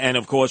marijuana, and,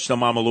 of course, the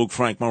Mamaluke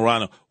Frank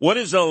Morano? What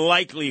is the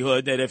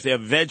likelihood that if they're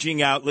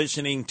vegging out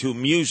listening to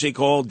music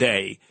all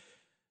day,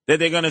 that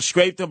they're going to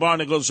scrape the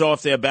barnacles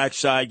off their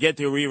backside, get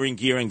their rear in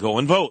gear, and go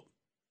and vote?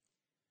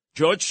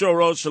 George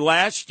Soros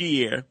last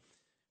year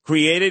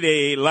created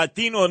a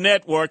Latino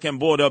network and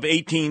bought up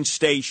 18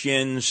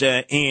 stations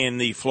in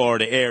the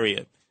Florida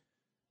area.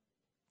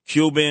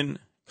 Cuban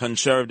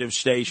conservative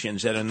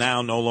stations that are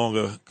now no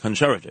longer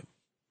conservative.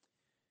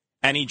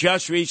 And he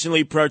just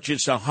recently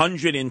purchased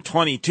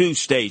 122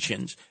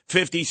 stations,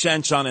 50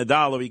 cents on a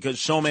dollar, because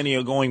so many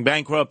are going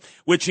bankrupt,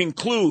 which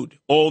include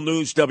All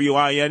News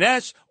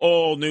WINS,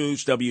 All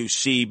News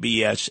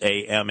WCBS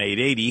AM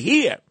 880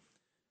 here.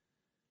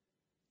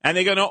 And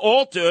they're going to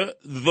alter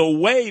the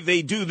way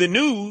they do the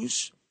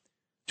news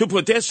to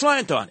put their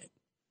slant on it.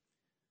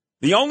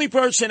 The only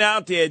person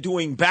out there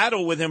doing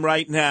battle with him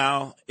right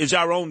now is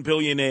our own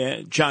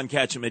billionaire, John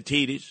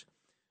Katzimatidis,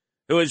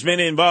 who has been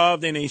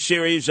involved in a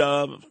series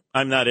of,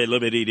 I'm not at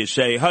liberty to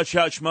say, hush,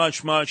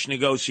 much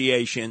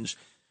negotiations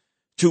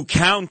to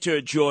counter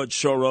George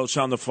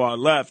Soros on the far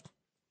left.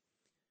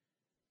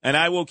 And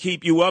I will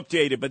keep you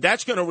updated, but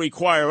that's going to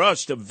require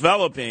us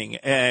developing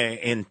an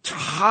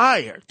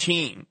entire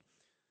team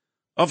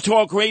of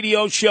talk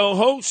radio show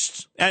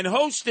hosts and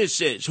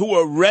hostesses who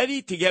are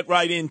ready to get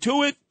right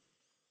into it.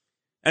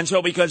 And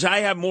so because I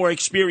have more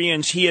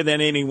experience here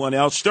than anyone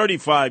else,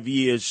 35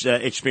 years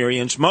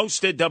experience,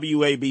 most at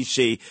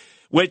WABC,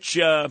 which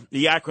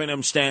the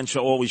acronym stands for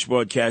Always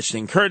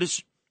Broadcasting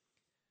Curtis,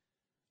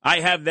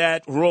 I have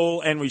that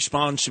role and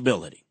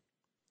responsibility.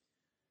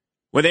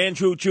 With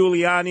Andrew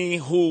Giuliani,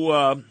 who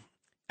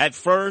at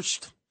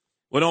first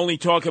would only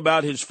talk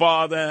about his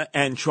father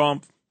and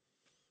Trump,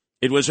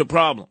 it was a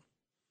problem.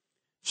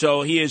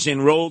 So he is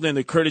enrolled in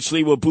the Curtis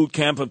Sliwa boot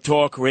camp of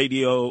talk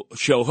radio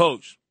show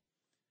hosts.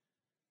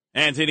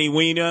 Anthony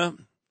Weiner,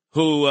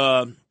 who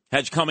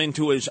has come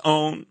into his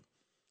own,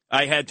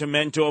 I had to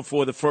mentor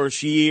for the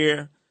first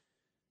year.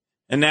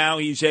 And now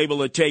he's able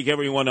to take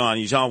everyone on.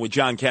 He's on with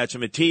John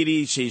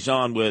Katzimatidis. He's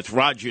on with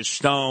Roger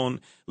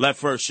Stone, left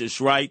versus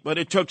right. But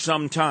it took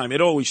some time.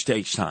 It always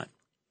takes time.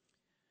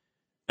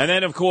 And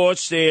then, of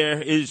course,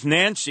 there is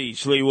Nancy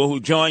Sliwa, who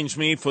joins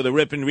me for the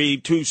Rip and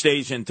Read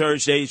Tuesdays and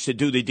Thursdays to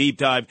do the deep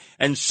dive,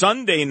 and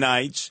Sunday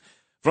nights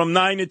from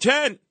 9 to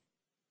 10.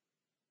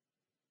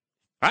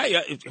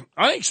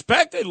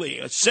 Unexpectedly,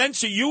 a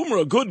sense of humor,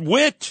 a good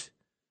wit,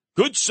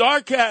 good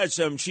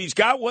sarcasm. She's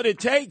got what it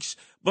takes,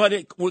 but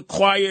it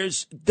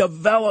requires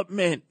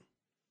development.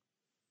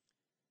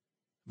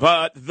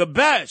 But the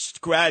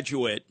best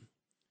graduate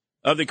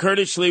of the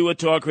Curtis Sliwa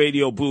Talk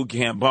Radio Boot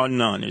Camp, bar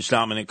none, is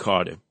Dominic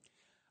Carter.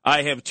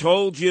 I have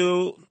told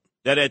you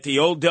that at the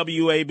old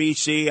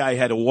WABC, I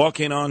had a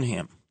walk-in on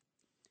him.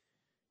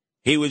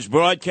 He was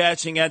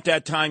broadcasting at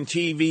that time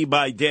TV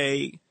by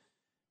day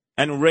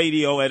and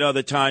radio at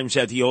other times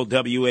at the old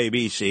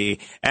WABC.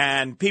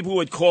 And people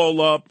would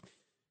call up,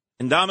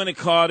 and Dominic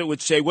Carter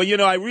would say,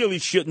 well, I really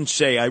shouldn't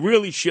say.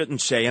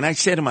 And I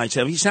said to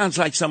myself, he sounds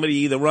like somebody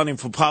either running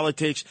for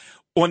politics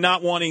or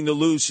not wanting to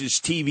lose his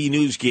TV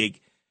news gig,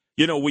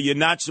 where you're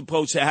not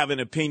supposed to have an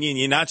opinion.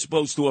 You're not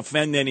supposed to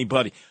offend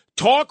anybody.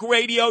 Talk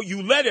radio,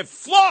 you let it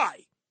fly.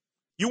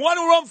 You want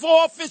to run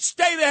for office?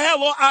 Stay the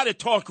hell out of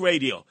talk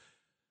radio.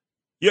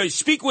 You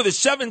speak with a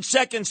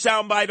 7-second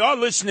soundbite. Our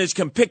listeners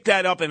can pick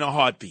that up in a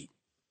heartbeat.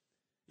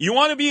 You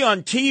want to be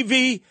on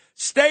TV?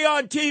 Stay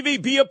on TV.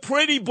 Be a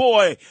pretty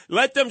boy.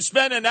 Let them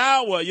spend an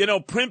hour,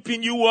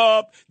 primping you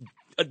up,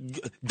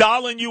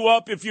 dolling you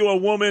up if you're a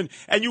woman,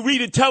 and you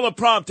read a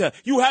teleprompter.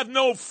 You have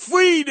no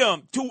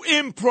freedom to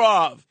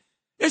improv.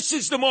 This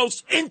is the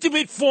most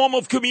intimate form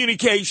of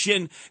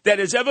communication that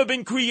has ever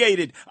been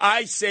created.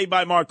 I say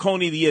by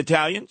Marconi the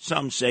Italian.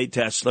 Some say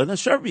Tesla the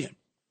Serbian.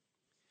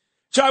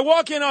 So I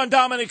walk in on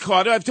Dominic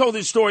Carter. I've told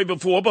this story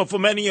before, but for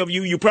many of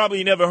you, you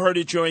probably never heard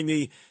it during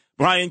the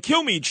Brian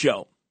Kilmeade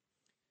show.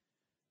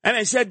 And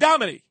I said,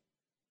 Dominic,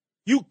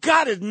 you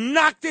got to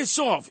knock this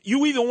off.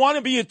 You either want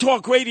to be a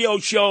talk radio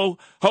show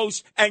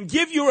host and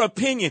give your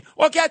opinion,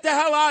 or get the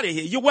hell out of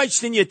here. You're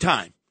wasting your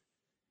time.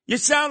 You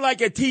sound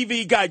like a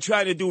TV guy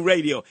trying to do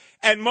radio,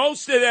 and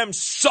most of them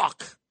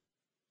suck.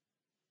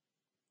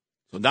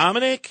 So,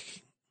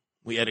 Dominic,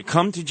 we had a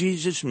come to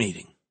Jesus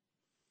meeting.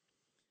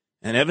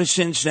 And ever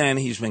since then,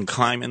 he's been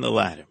climbing the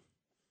ladder.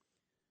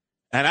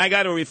 And I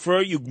got to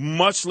refer, you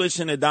must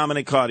listen to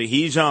Dominic Carter.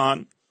 He's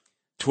on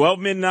 12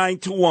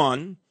 midnight to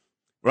 1,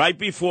 right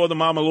before the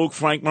Mamaluke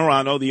Frank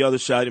Morano, the other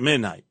side of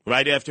midnight,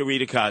 right after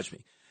Rita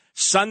Cosby.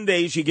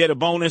 Sundays, you get a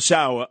bonus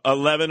hour,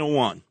 11 to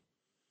 1.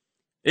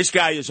 This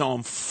guy is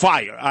on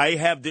fire. I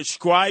have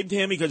described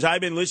him because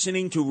I've been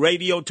listening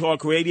to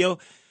talk radio,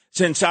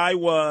 since I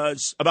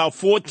was about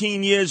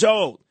 14 years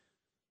old.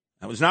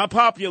 It was not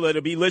popular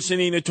to be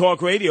listening to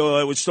talk radio.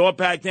 It was thought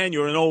back then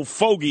you're an old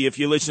fogey if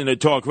you listen to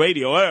talk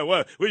radio. Hey,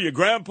 what, your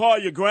grandpa,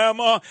 your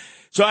grandma?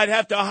 So I'd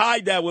have to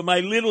hide that with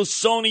my little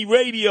Sony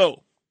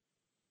radio.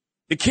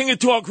 The king of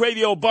talk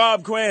radio,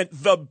 Bob Grant,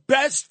 the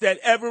best that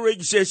ever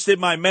existed,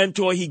 my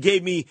mentor. He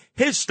gave me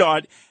his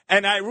start.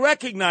 And I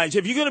recognize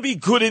if you're going to be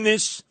good in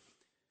this,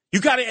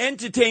 you got to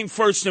entertain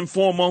first and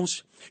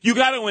foremost. You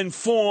got to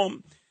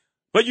inform.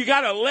 But you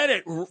got to let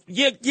it,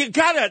 you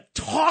got to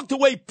talk the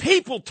way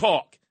people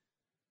talk.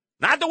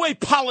 Not the way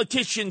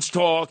politicians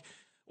talk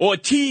or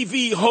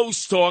TV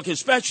hosts talk,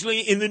 especially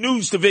in the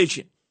news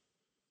division.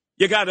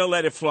 You got to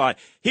let it fly.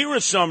 Here are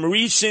some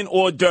recent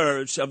hors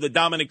d'oeuvres of the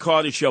Dominic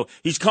Carter Show.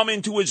 He's come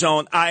into his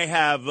own. I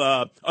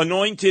have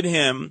anointed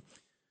him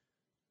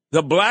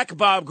the Black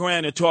Bob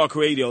Grant of talk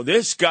radio.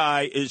 This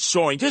guy is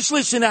soaring. Just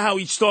listen to how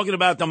he's talking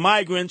about the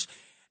migrants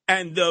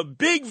and the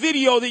big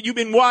video that you've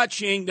been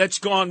watching that's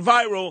gone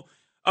viral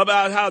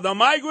about how the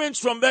migrants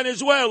from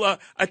Venezuela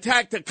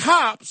attacked the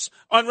cops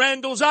on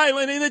Randall's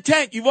Island in a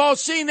tent. You've all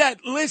seen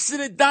that. Listen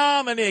to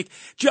Dominic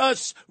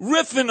just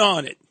riffing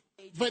on it.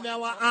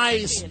 Vanilla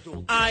ice,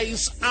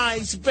 ice,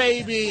 ice,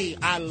 baby.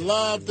 I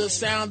love the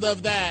sound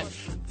of that.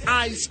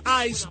 Ice,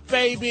 ice,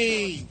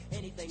 baby.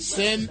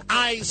 Send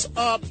ice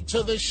up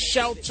to the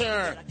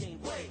shelter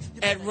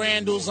at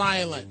Randall's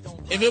Island.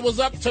 If it was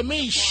up to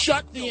me,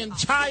 shut the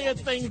entire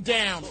thing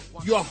down.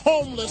 You're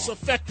homeless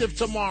effective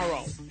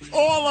tomorrow.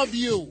 All of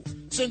you,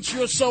 since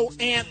you're so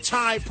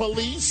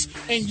anti-police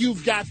and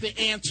you've got the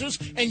answers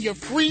and you're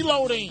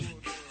freeloading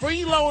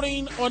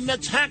on the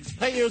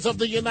taxpayers of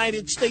the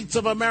United States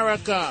of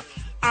America.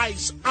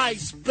 Ice,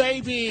 ice,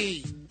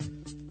 baby.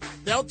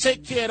 They'll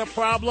take care of the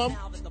problem.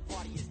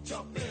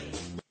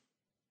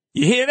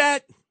 You hear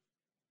that?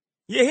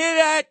 You hear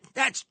that?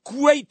 That's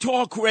great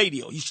talk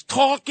radio. He's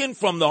talking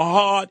from the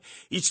heart.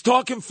 He's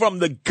talking from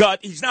the gut.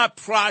 He's not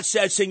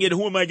processing it.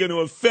 Who am I going to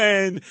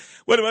offend?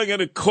 What am I going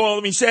to call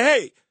him? He said,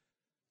 hey,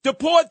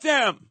 deport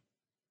them.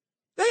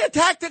 They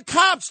attacked the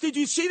cops. Did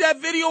you see that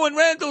video in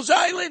Randall's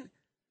Island?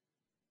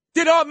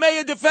 Did our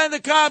mayor defend the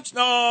cops?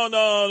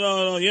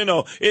 No. You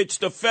know, it's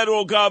the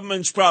federal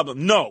government's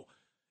problem. No,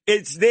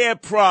 it's their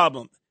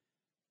problem.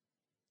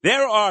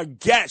 There are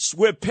guests.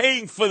 We're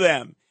paying for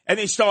them. And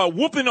they start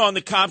whooping on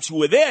the cops who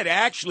were there to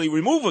actually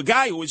remove a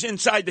guy who was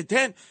inside the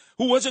tent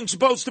who wasn't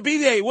supposed to be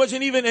there. He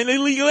wasn't even an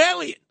illegal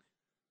alien.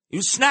 He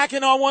was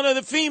snacking on one of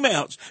the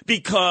females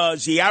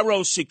because the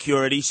Arrow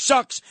security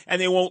sucks and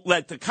they won't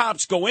let the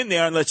cops go in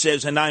there unless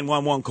there's a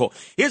 911 call.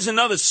 Here's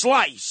another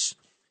slice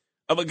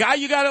of a guy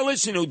you got to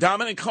listen to,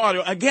 Dominic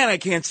Carter. Again, I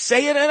can't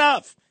say it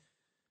enough.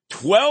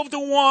 12 to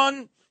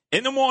 1.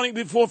 In the morning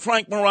before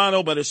Frank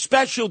Morano, but a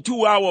special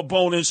 2-hour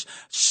bonus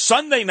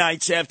Sunday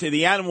nights after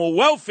the Animal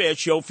Welfare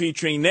Show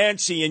featuring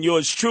Nancy and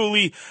yours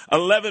truly,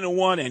 11 to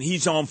 1, and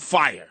he's on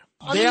fire.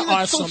 There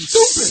are some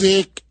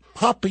sick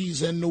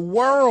puppies in the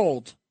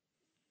world.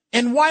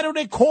 And why do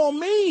they call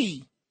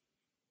me?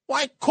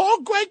 Why call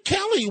Greg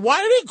Kelly?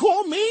 Why do they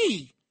call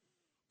me?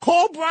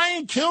 Call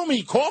Brian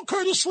Kilmeade. Call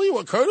Curtis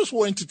Sliwa. Curtis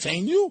will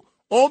entertain you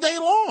all day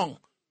long.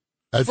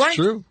 That's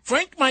true.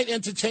 Frank might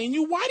entertain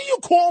you. Why do you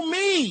call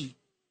me?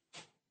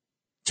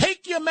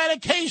 Take your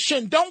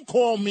medication. Don't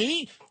call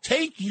me.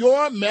 Take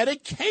your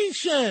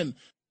medication.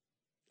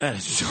 That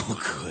is so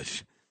good.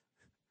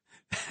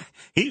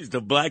 He's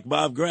the Black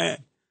Bob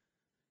Grant.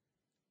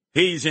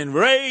 He's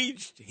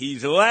enraged.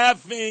 He's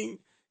laughing.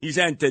 He's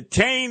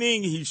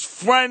entertaining. He's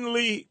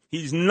friendly.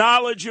 He's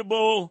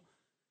knowledgeable.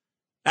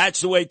 That's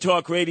the way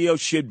talk radio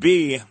should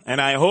be. And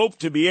I hope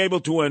to be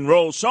able to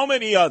enroll so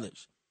many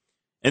others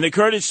in the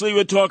Curtis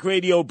Sliwa Talk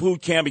Radio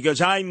Boot Camp,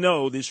 because I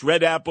know this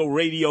Red Apple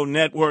Radio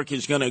Network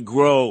is going to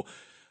grow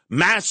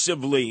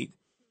massively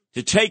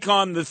to take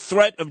on the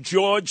threat of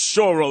George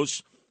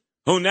Soros,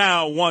 who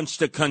now wants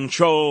to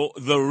control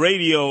the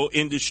radio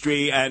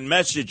industry and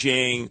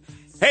messaging.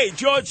 Hey,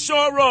 George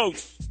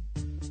Soros,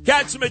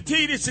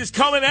 Katsimatidis is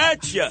coming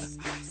at you.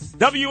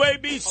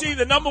 WABC,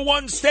 the number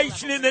one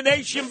station in the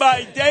nation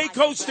by day,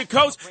 coast to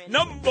coast,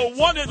 number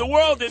one in the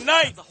world at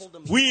night.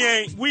 We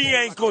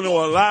ain't going to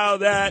allow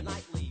that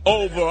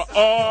over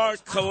our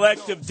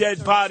collective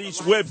dead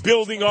bodies. We're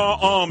building our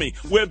army.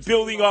 We're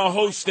building our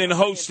hosts and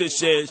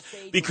hostesses,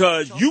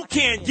 because you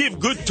can't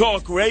give good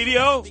talk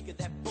radio.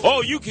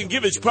 All you can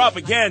give is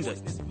propaganda.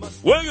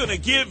 We're going to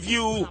give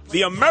you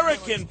the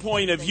American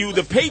point of view,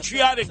 the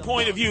patriotic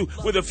point of view,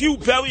 with a few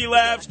belly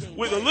laughs,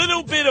 with a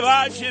little bit of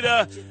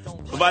agita.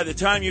 By the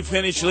time you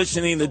finish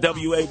listening to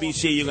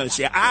WABC, you're going to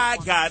say, I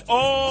got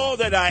all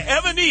that I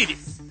ever needed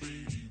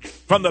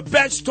from the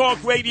best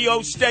talk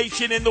radio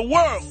station in the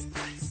world,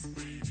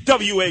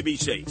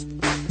 WABC.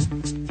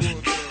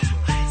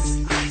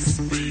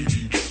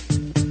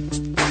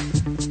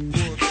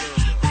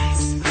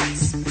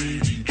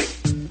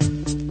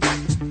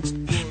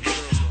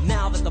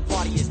 Now that the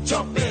party is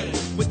jumping,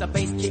 with the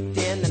bass kicked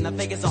in and the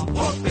Vegas are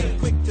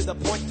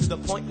point to the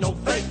point, no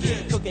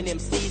faking. Cooking them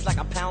seeds like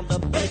a pound of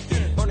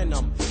bacon. Burning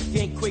them,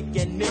 getting quick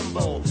and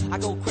nimble. I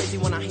go crazy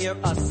when I hear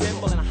a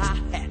cymbal and a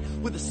hi-hat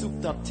with a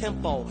souped up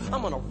tempo.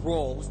 I'm on a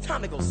roll, it's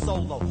time to go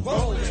solo.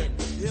 Rolling,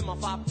 hit my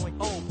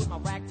 5.0, put my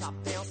rag top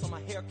down so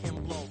my hair can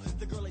blow.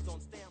 The girl is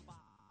on standby.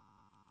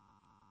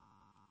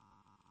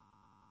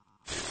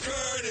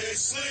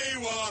 Curtis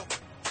Sliwa.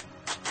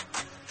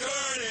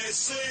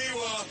 Curtis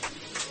Sliwa.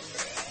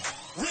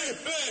 Rip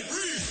and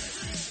read.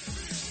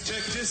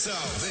 Check this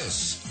out.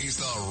 This is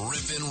the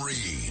Rip and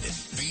Read,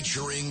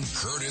 featuring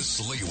Curtis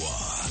Sliwa.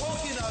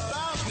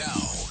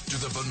 Now, to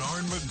the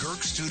Bernard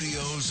McGurk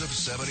studios of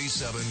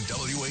 77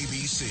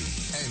 WABC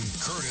and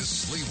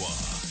Curtis Sliwa.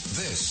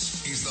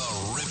 This is the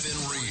Rip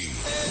and Read.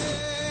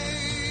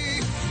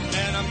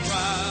 And I'm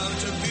proud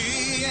to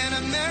be an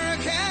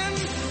American,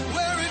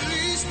 where at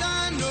least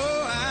I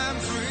know I'm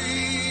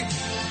free.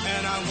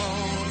 And I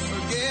won't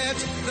forget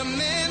the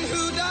men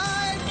who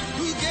died,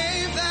 who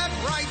gave that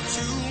right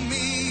to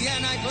me.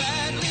 And I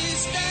gladly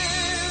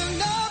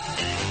stand up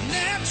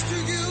next to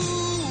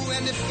you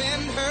and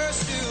defend her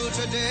still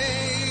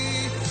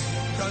today.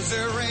 'Cause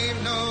there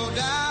ain't no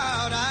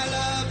doubt I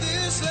love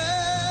this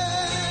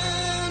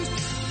land.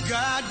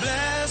 God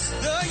bless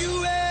the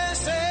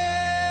USA.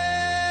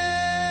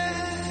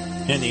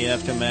 In the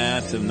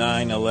aftermath of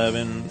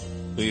 9/11,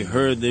 we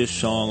heard this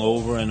song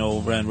over and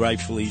over, and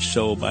rightfully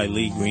so, by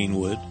Lee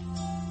Greenwood.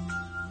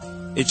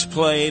 It's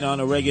played on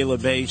a regular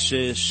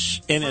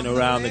basis in and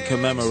around the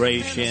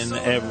commemoration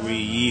every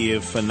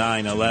year for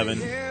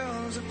 9/11.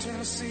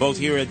 Both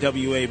here at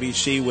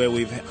WABC, where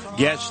we've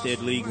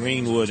guested Lee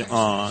Greenwood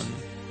on,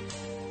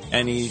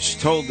 and he's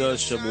told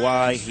us of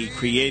why he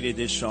created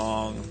this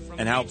song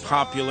and how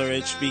popular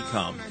it's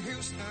become.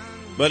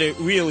 But it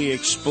really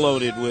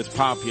exploded with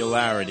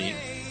popularity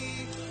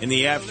in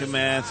the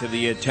aftermath of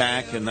the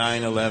attack of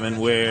 9/11,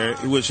 where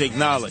it was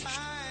acknowledged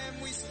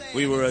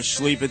we were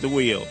asleep at the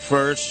wheel.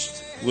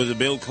 First with the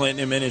Bill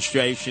Clinton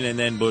administration and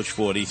then Bush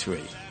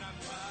 43.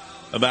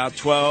 About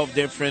 12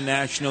 different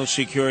national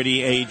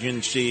security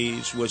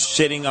agencies were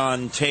sitting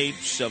on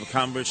tapes of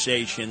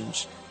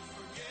conversations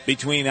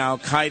between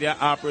al-Qaeda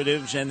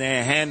operatives and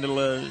their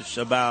handlers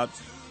about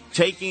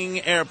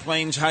taking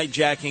airplanes,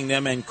 hijacking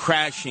them, and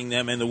crashing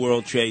them in the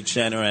World Trade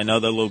Center and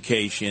other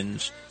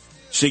locations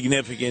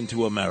significant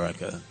to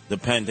America, the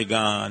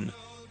Pentagon,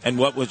 and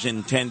what was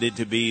intended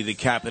to be the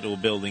Capitol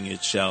building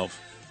itself.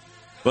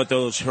 But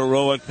those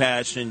heroic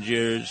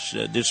passengers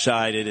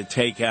decided to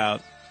take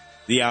out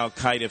the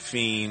al-Qaeda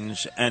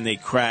fiends, and they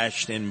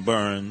crashed and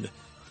burned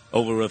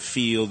over a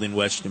field in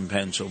western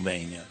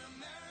Pennsylvania.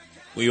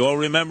 We all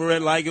remember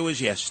it like it was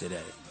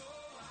yesterday.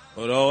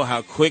 But oh,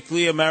 how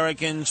quickly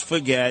Americans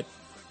forget.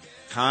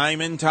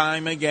 Time and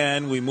time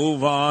again, we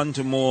move on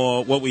to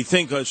more what we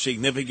think are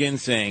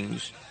significant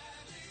things.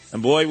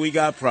 And boy, we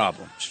got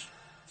problems.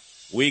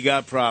 We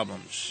got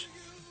problems.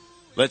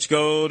 Let's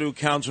go to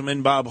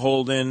Councilman Bob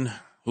Holden,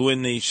 who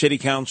in the city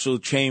council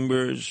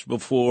chambers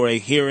before a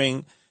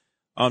hearing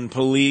on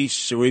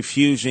police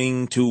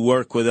refusing to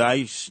work with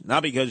ICE,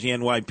 not because the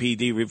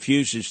NYPD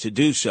refuses to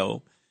do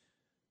so,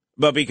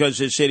 but because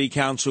the city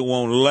council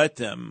won't let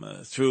them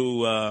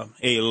through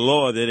a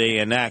law that they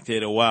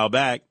enacted a while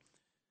back.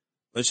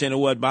 Listen to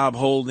what Bob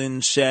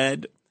Holden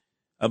said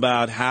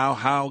about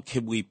how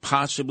could we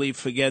possibly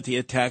forget the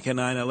attack of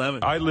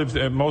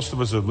 9/11. Most of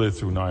us have lived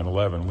through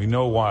 9/11. We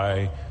know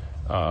why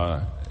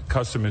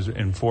customs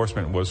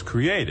enforcement was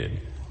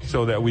created,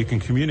 so that we can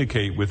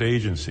communicate with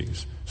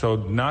agencies. So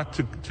not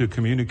to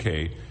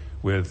communicate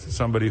with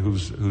somebody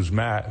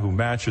who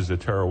matches the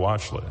terror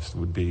watch list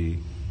would be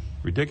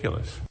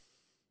ridiculous.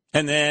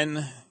 And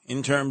then,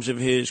 in terms of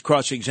his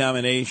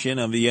cross-examination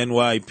of the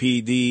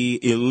NYPD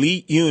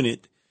elite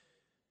unit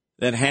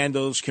that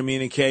handles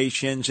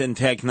communications and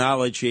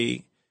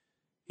technology,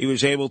 he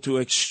was able to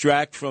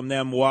extract from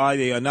them why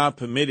they are not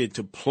permitted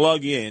to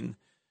plug in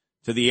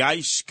to the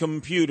ICE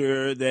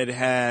computer that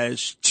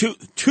has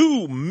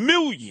 2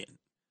 million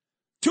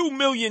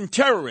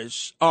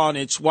terrorists on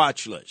its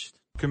watch list.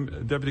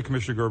 Deputy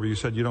Commissioner Gerber, you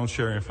said you don't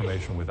share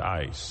information with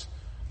ICE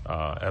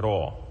at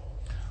all.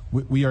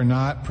 We are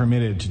not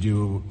permitted to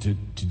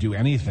do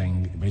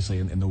anything, basically,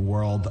 in the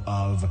world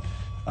of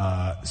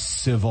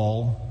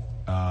civil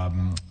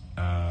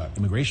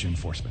immigration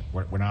enforcement.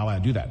 We're not allowed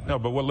to do that. No,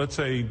 but let's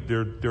say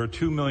there are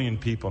 2 million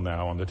people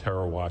now on the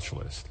terror watch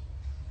list.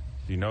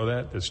 Do you know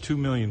that? There's 2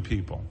 million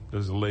people.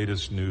 This is the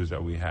latest news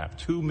that we have.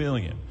 2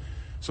 million.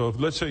 So if,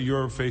 let's say,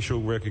 your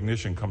facial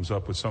recognition comes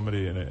up with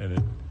somebody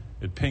and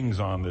it pings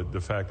on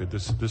the fact that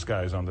this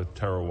guy is on the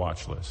terror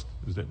watch list.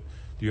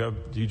 Do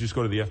you just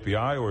go to the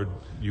FBI, or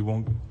you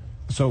won't?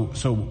 So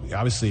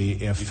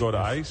obviously, if you go to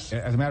ICE,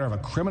 as a matter of a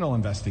criminal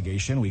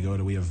investigation, we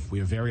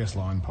have various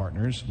law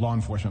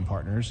enforcement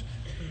partners,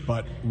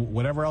 but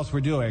whatever else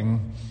we're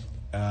doing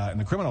in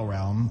the criminal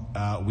realm,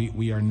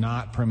 we are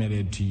not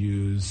permitted to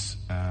use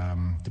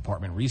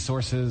department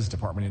resources,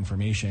 department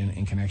information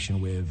in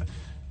connection with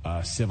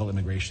civil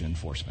immigration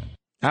enforcement.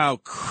 How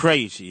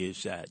crazy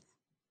is that?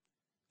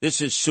 This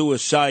is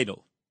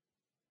suicidal.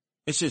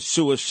 This is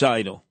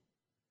suicidal.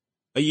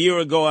 A year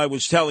ago, I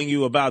was telling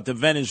you about the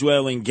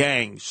Venezuelan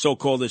gangs,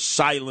 so-called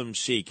asylum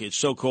seekers,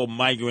 so-called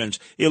migrants,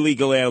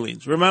 illegal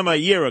aliens. Remember, a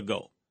year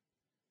ago.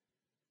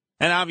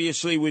 And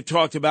obviously, we've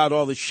talked about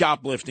all the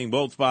shoplifting,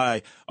 both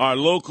by our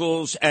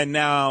locals and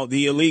now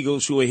the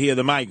illegals who are here,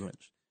 the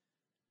migrants.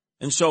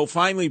 And so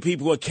finally,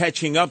 people are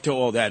catching up to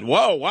all that.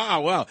 Whoa,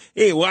 wow.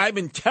 Hey, well, I've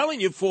been telling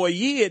you for a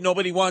year,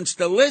 nobody wants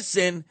to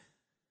listen,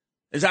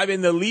 as I've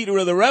been the leader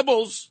of the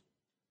rebels.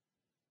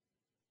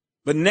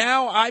 But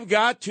now I've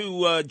got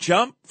to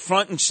jump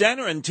front and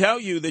center and tell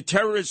you the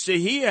terrorists are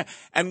here,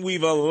 and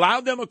we've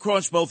allowed them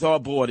across both our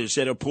borders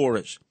that are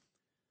porous.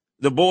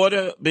 The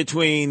border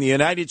between the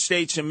United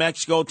States and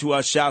Mexico to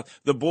our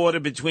south, the border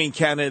between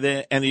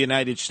Canada and the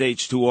United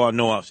States to our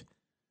north.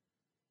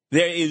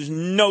 There is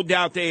no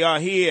doubt they are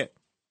here.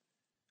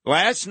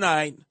 Last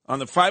night, on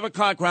the 5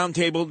 o'clock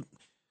roundtable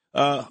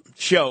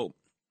show,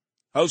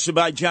 hosted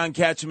by John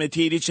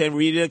Katzimatidis and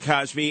Rita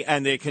Cosby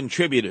and their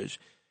contributors,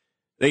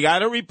 they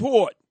got a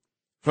report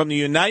from the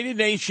United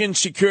Nations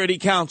Security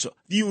Council.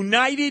 The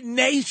United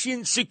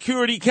Nations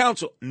Security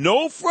Council,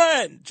 no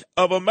friend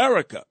of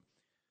America.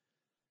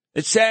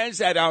 It says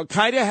that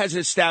al-Qaeda has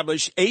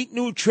established 8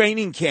 new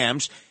training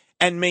camps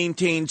and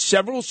maintained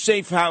several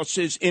safe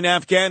houses in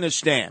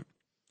Afghanistan.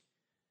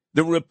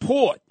 The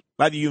report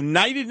by the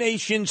United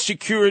Nations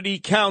Security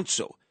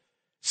Council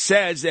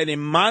says that in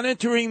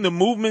monitoring the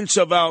movements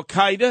of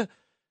al-Qaeda,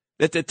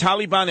 that the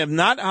Taliban have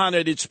not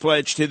honored its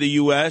pledge to the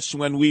U.S.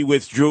 when we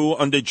withdrew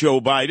under Joe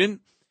Biden.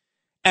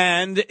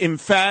 And, in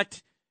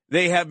fact,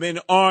 they have been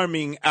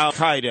arming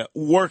al-Qaeda,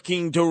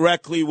 working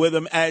directly with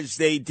them as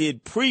they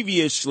did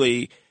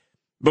previously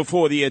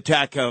before the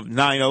attack of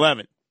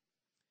 9/11.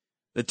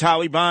 The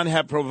Taliban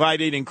have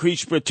provided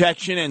increased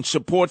protection and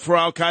support for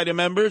al-Qaeda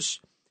members,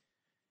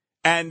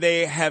 and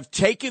they have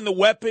taken the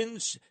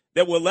weapons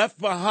that were left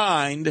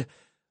behind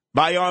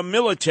by our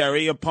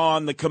military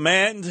upon the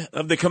command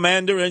of the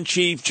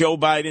commander-in-chief, Joe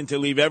Biden, to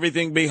leave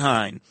everything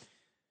behind,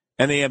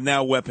 and they have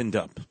now weaponed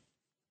up.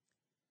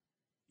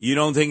 You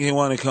don't think they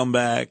want to come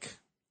back?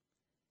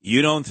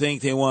 You don't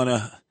think they want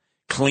to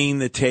clean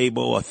the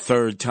table a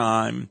third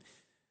time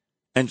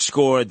and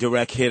score a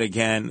direct hit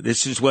again?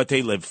 This is what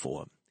they live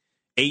for.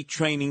 8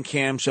 training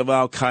camps of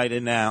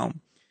al-Qaeda now,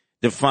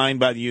 defined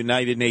by the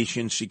United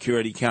Nations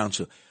Security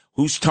Council.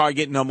 Who's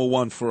target number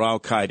 1 for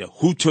al-Qaeda?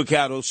 Who took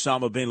out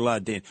Osama bin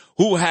Laden?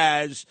 Who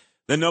has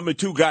the number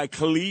 2 guy,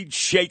 Khalid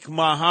Sheikh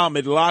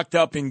Mohammed, locked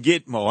up in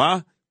Gitmo,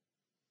 huh?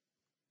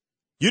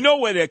 You know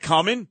where they're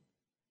coming.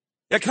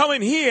 They're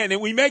coming here,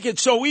 and we make it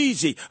so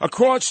easy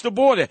across the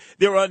border.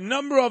 There are a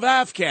number of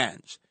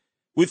Afghans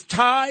with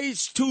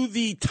ties to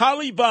the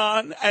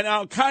Taliban and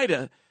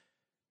al-Qaeda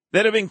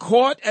that have been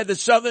caught at the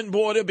southern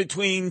border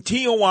between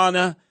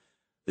Tijuana,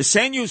 the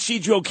San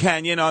Ysidro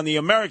Canyon on the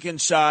American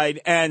side,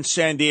 and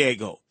San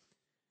Diego.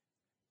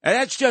 And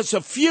that's just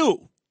a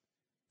few.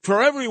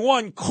 For every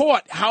one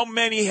caught, how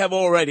many have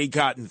already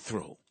gotten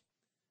through?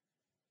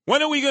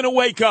 When are we going to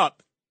wake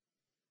up?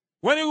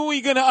 When are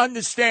we going to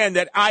understand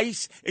that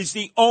ICE is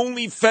the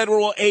only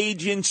federal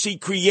agency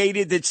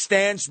created that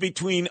stands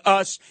between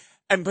us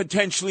and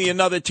potentially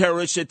another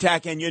terrorist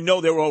attack, and you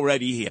know they're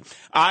already here?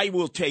 I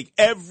will take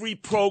every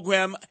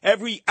program,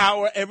 every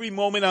hour, every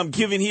moment I'm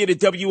given here to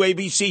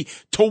WABC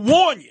to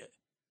warn you.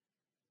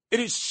 It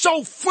is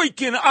so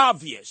freaking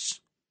obvious.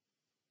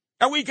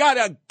 And we got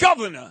a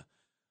governor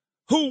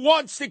who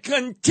wants to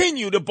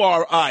continue to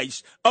bar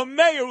ICE, a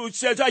mayor who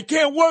says, I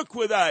can't work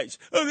with ICE.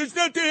 Oh, there's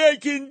nothing I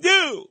can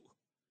do.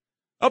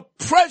 A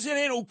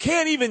president who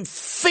can't even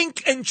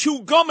think and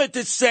chew gum at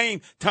the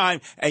same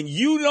time, and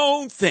you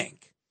don't think.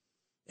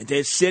 And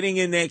they're sitting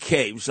in their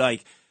caves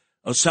like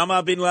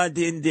Osama bin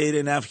Laden did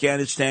in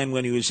Afghanistan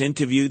when he was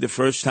interviewed the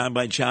first time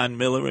by John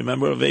Miller,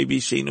 remember, of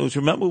ABC News.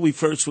 Remember we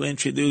first were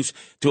introduced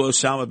to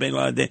Osama bin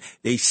Laden?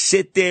 They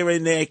sit there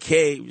in their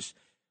caves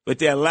with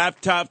their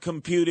laptop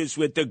computers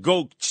with the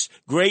goats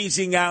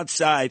grazing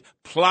outside,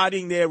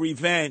 plotting their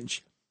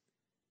revenge.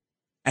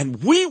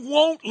 And we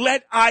won't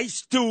let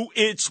ICE do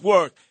its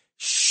work.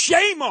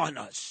 Shame on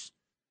us.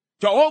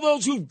 To all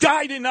those who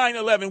died in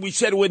 9/11, we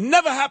said it would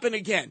never happen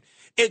again.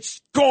 It's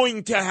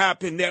going to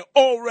happen. They're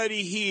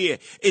already here.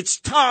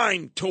 It's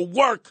time to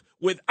work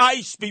with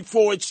ICE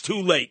before it's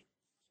too late.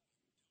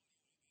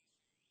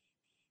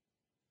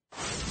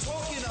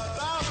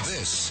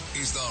 This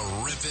is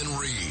the Rip and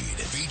Read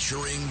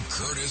featuring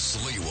Curtis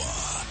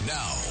Sliwa.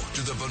 Now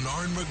to the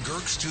Bernard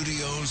McGurk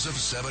studios of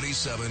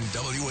 77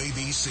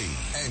 WABC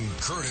and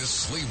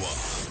Curtis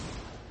Sliwa.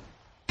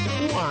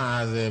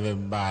 Why is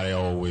everybody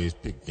always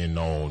picking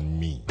on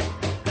me?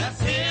 That's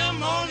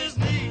him on his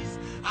knees.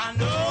 I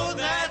know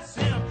that's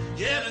him.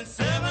 Getting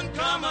 7,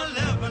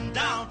 11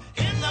 down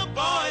in the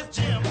boys'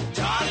 gym.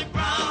 Charlie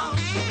Brown,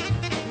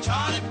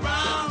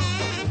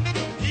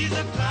 he's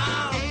a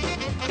clown.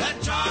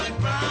 That Charlie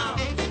Brown,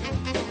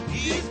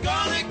 he's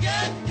gonna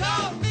get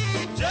caught.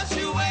 Just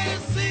you wait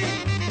and see.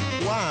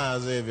 Why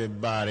is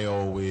everybody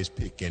always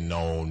picking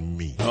on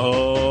me?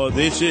 Oh,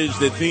 this is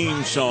the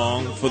theme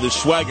song for the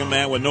swagger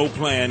man with no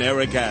plan,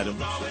 Eric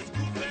Adams,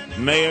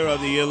 mayor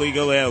of the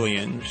illegal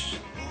aliens.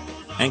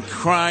 and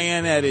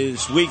crying at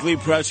his weekly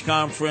press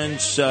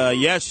conference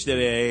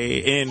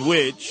yesterday, in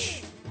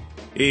which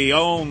he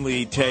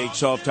only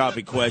takes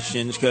off-topic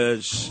questions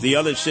because the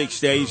other 6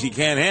 days he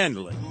can't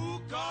handle it.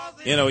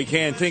 You know, he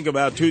can't think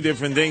about two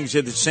different things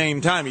at the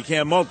same time. He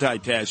can't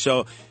multitask.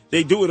 So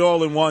they do it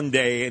all in one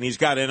day, and he's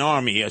got an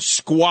army, a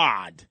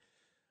squad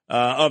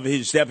of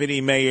his deputy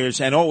mayors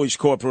and always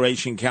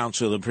corporation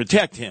counsel to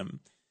protect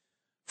him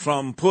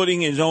from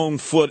putting his own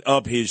foot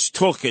up his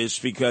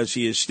tuchus, because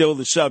he is still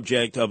the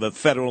subject of a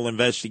federal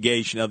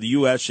investigation of the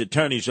U.S.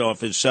 Attorney's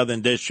Office, Southern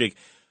District,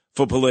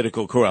 for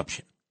political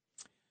corruption.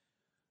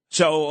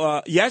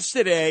 So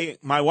yesterday,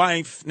 my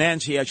wife,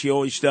 Nancy, as she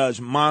always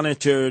does,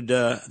 monitored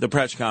the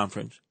press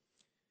conference.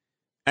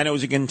 And it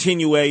was a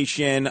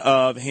continuation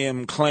of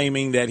him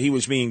claiming that he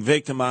was being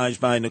victimized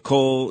by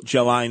Nicole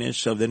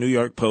Gelinas of the New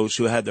York Post,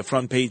 who had the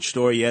front page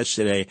story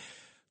yesterday,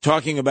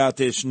 talking about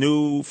this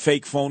new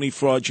fake, phony,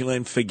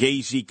 fraudulent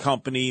Fugazi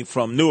company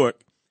from Newark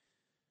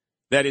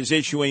that is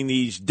issuing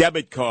these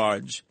debit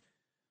cards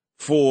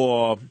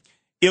for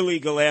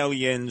illegal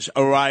aliens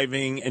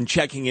arriving and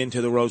checking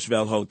into the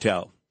Roosevelt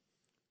Hotel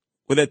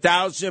with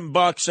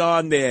 $1,000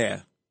 on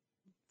there,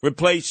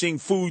 replacing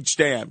food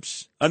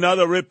stamps,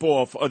 another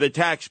ripoff of the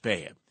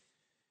taxpayer.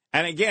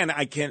 And again,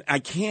 I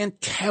can't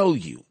tell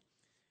you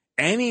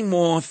any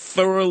more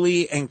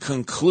thoroughly and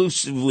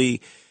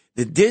conclusively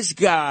that this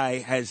guy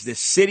has the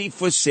city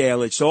for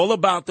sale. It's all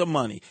about the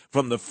money.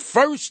 From the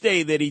first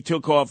day that he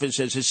took office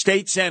as a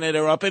state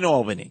senator up in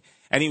Albany,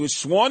 and he was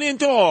sworn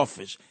into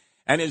office,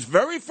 and his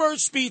very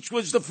first speech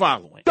was the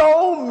following.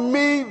 Show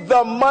me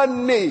the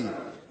money.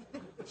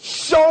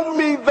 Show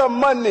me the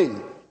money.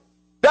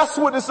 That's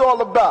what it's all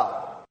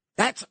about.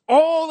 That's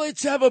all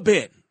it's ever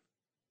been.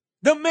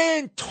 The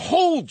man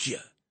told you.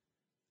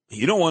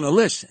 You don't want to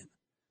listen.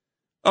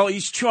 Oh,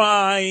 he's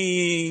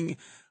trying.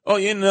 Oh,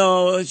 you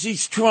know,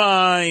 he's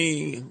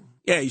trying.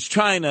 Yeah, he's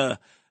trying to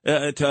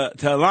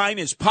line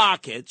his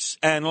pockets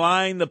and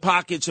line the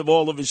pockets of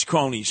all of his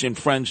cronies and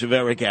friends of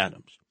Eric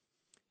Adams.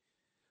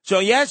 So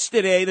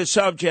yesterday, the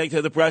subject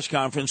of the press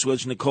conference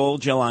was Nicole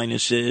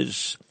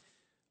Gelinas'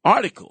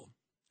 article.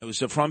 It was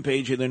the front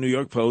page of the New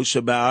York Post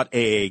about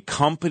a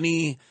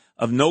company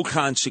of no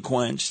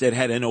consequence that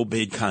had a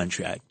no-bid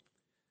contract.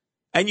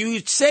 And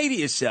you'd say to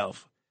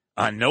yourself,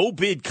 a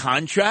no-bid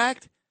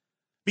contract?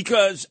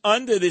 Because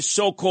under this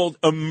so-called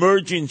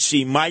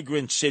emergency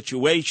migrant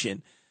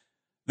situation,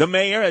 the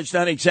mayor has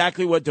done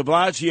exactly what de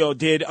Blasio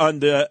did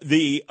under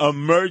the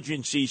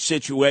emergency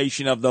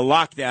situation of the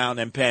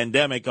lockdown and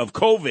pandemic of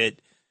COVID,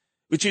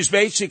 which is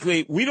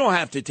basically, we don't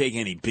have to take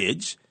any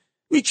bids.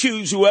 We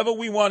choose whoever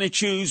we want to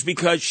choose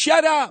because,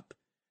 shut up,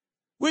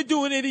 we're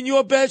doing it in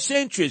your best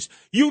interest.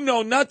 You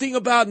know nothing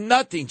about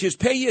nothing. Just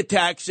pay your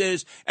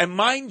taxes and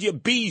mind your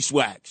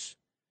beeswax.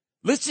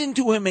 Listen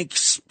to him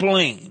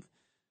explain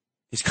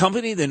his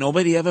company that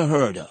nobody ever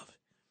heard of.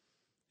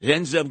 It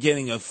ends up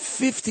getting a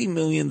 $50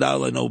 million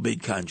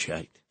no-bid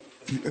contract.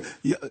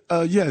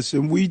 Yes,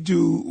 and we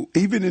do,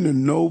 even in the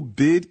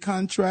no-bid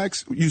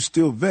contracts, you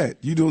still vet.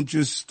 You don't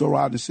just throw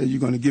out and say you're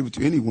going to give it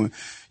to anyone.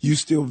 You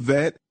still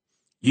vet.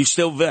 You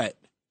still vet.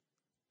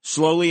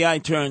 Slowly I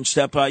turn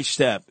step by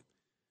step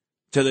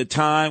to the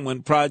time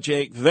when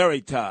Project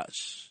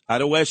Veritas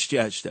out of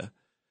Westchester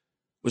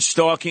was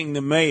stalking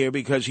the mayor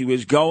because he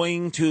was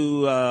going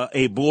to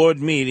a board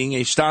meeting,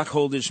 a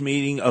stockholders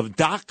meeting of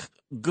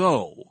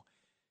DocGo,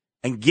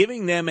 and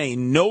giving them a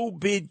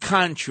no-bid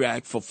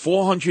contract for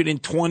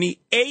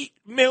 $428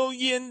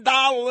 million.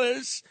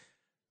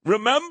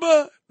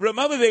 Remember,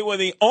 they were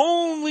the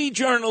only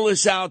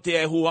journalists out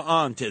there who were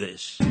on to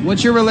this.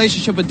 What's your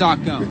relationship with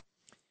DocGo?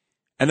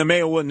 And the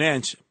mayor wouldn't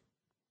answer.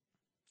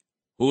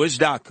 Who is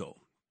DocGo?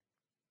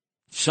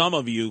 Some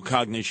of you,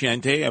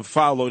 cognoscente, have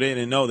followed it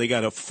and know they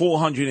got a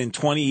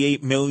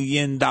 $428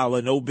 million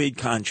no-bid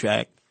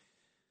contract.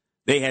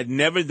 They had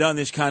never done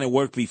this kind of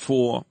work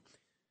before.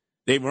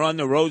 They've run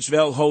the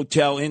Roosevelt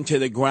Hotel into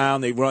the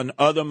ground. They've run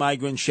other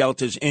migrant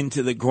shelters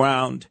into the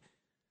ground.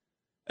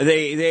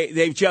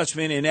 They've just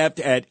been inept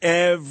at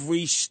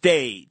every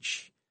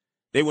stage.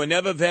 They were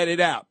never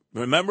vetted out.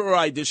 Remember,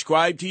 I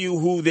described to you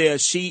who their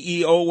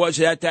CEO was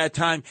at that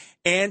time?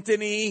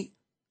 Anthony,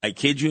 I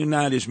kid you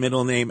not, his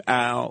middle name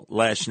Al,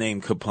 last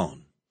name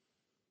Capone.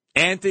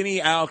 Anthony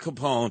Al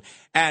Capone.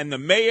 And the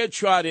mayor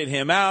trotted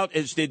him out,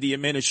 as did the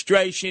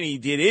administration. He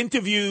did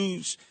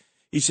interviews.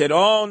 He said,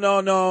 oh,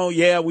 no,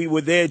 yeah, we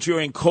were there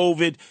during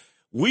COVID.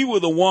 We were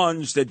the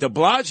ones that de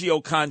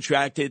Blasio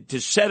contracted to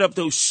set up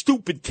those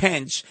stupid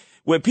tents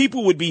where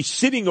people would be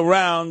sitting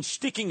around,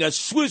 sticking a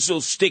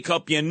swizzle stick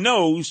up your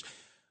nose,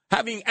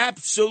 having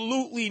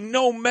absolutely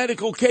no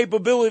medical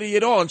capability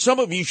at all. And some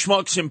of you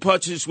schmucks and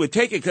putzes would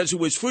take it because it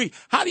was free.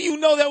 How do you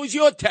know that was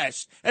your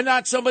test and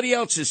not somebody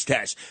else's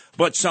test?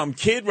 But some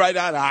kid right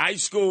out of high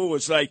school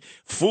was like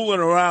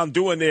fooling around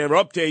doing their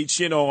updates,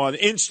 on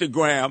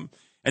Instagram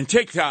and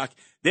TikTok.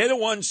 They're the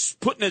ones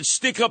putting a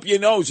stick up your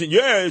nose and,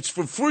 yeah, it's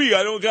for free.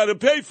 I don't got to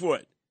pay for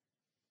it.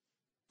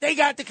 They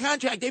got the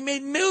contract. They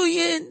made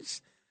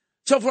millions.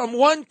 So from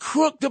one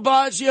crook de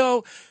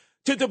Blasio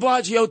to de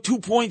Blasio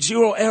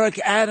 2.0, Eric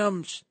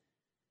Adams.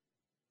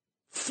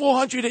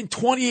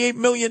 $428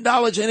 million,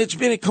 and it's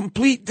been a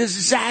complete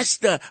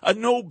disaster, a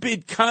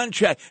no-bid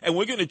contract. And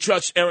we're going to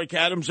trust Eric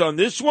Adams on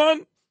this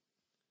one?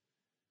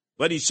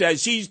 But he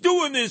says he's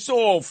doing this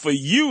all for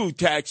you,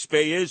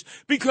 taxpayers,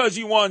 because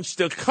he wants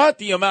to cut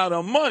the amount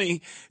of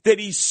money that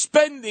he's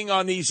spending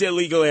on these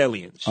illegal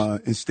aliens.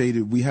 And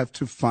stated we have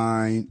to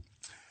find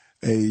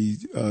a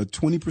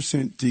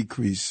 20%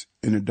 decrease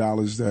in the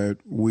dollars that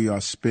we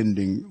are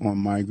spending on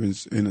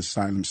migrants and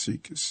asylum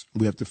seekers.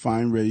 We have to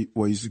find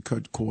ways to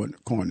cut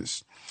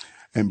corners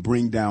and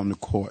bring down the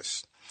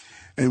cost.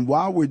 And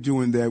while we're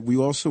doing that, we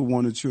also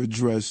wanted to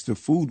address the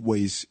food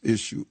waste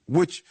issue,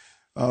 which,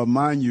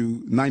 mind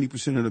you,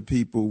 90% of the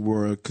people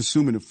were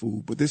consuming the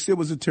food, but there still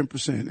was a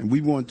 10%. And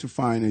we want to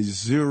find a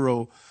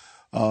zero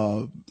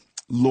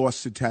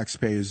loss to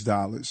taxpayers'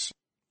 dollars.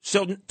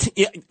 So,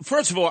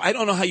 first of all, I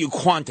don't know how you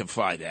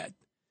quantify that.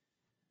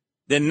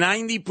 The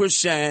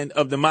 90%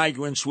 of the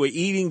migrants were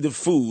eating the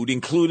food,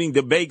 including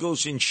the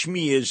bagels and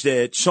schmears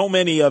that so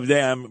many of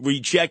them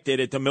rejected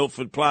at the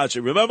Milford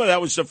Plaza. Remember,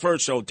 that was the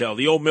first hotel,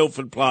 the old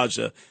Milford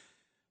Plaza,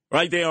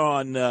 right there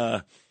on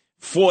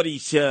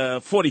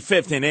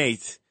 45th and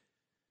 8th.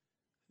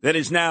 That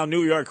is now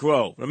New York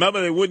Row.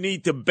 Remember, they wouldn't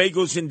eat the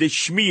bagels and the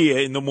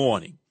schmear in the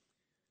morning.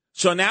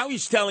 So now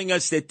he's telling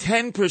us that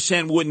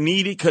 10% wouldn't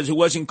eat it because it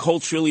wasn't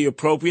culturally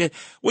appropriate.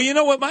 Well, you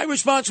know what my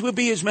response would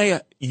be as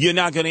mayor? You're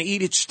not going to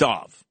eat it,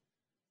 starve.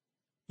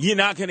 You're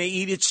not going to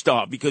eat it,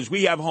 starve, because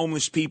we have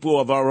homeless people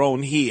of our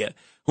own here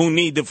who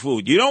need the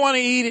food. You don't want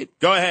to eat it?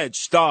 Go ahead,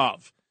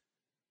 starve.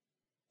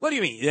 What do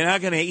you mean? You're not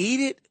going to eat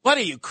it? What,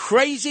 are you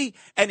crazy?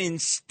 And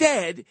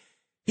instead,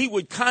 he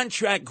would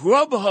contract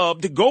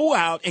Grubhub to go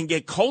out and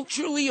get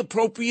culturally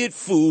appropriate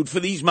food for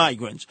these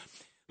migrants.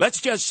 Let's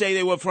just say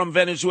they were from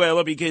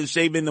Venezuela because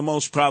they've been the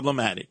most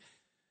problematic.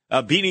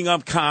 Beating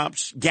up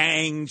cops,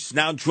 gangs,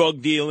 now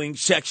drug dealing,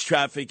 sex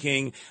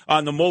trafficking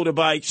on the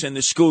motorbikes and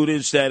the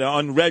scooters that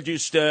are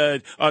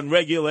unregistered,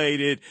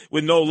 unregulated,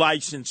 with no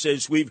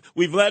licenses. We've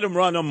let them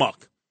run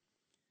amok.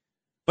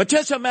 But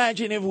just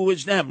imagine if it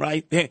was them,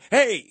 right?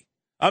 Hey,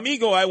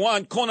 amigo, I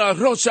want con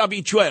arroz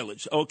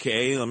habichuelas.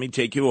 Okay, let me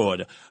take your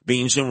order.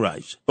 Beans and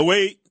rice. Oh,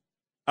 wait.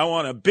 I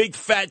want a big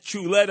fat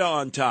chuleta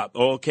on top.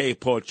 Okay,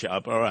 pork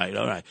chop. All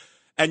right.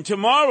 And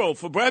tomorrow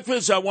for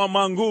breakfast, I want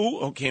mango.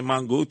 Okay,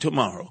 mango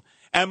tomorrow.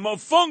 And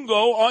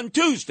mofongo on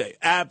Tuesday.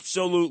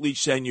 Absolutely,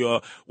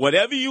 senor.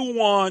 Whatever you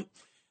want,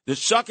 the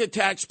sucker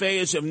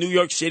taxpayers of New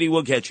York City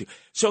will get you.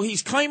 So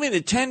he's claiming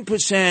that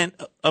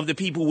 10% of the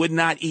people would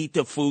not eat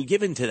the food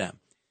given to them.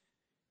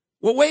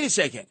 Well, wait a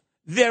second.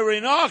 They're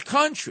in our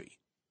country.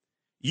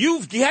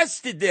 You've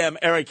guested them,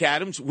 Eric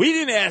Adams. We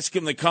didn't ask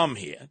them to come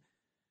here.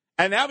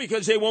 And now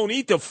because they won't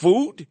eat the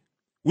food,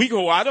 we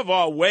go out of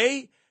our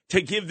way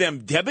to give them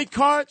debit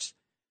cards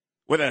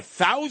with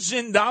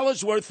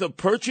 $1,000 worth of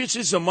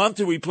purchases a month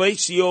to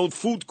replace the old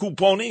food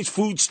coupones,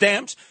 food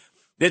stamps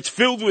that's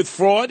filled with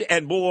fraud.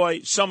 And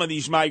boy, some of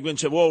these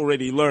migrants have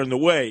already learned the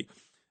way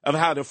of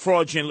how to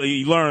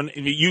fraudulently learn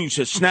and use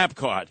a SNAP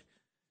card.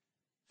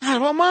 Out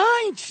of our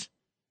minds.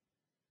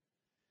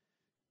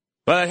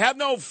 But have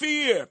no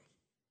fear.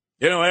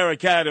 You know,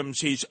 Eric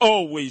Adams, he's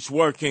always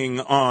working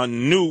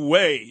on new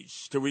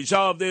ways to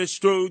resolve this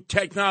through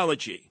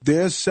technology.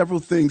 There's several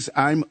things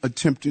I'm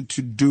attempting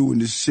to do in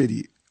the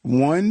city.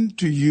 One,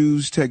 to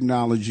use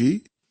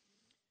technology.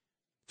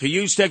 To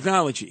use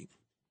technology.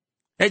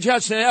 Hey,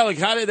 Justin Alec,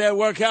 how did that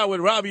work out with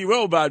Robbie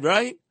Robot,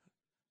 right?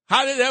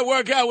 How did that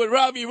work out with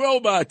Robbie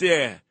Robot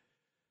there?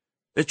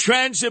 The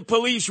transit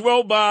police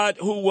robot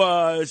who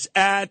was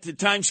at the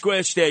Times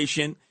Square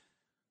station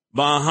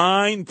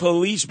behind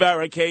police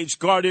barricades,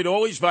 guarded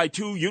always by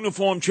two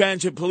uniformed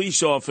transit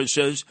police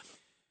officers.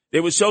 They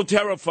were so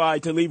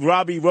terrified to leave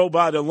Robbie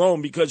Robot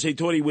alone because they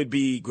thought he would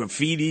be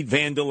graffitied,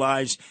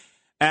 vandalized,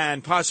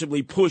 and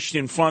possibly pushed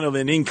in front of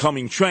an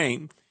incoming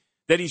train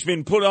that he's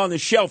been put on the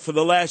shelf for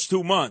the last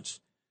 2 months.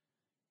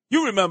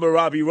 You remember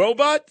Robbie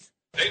Robot?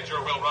 Danger,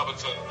 Will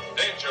Robinson.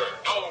 Danger.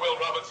 No, Will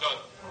Robinson.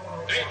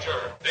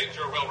 Danger.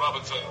 Danger, Will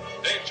Robinson.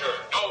 Danger.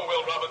 No,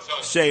 Will Robinson.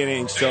 Say it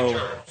ain't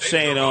so.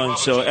 Say it on.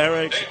 So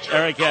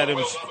Eric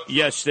Adams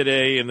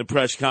yesterday in the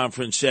press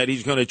conference said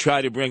he's going to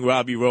try to bring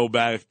Robbie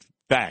Robot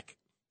back.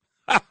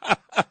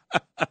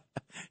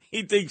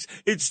 He thinks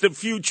it's the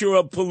future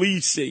of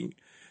policing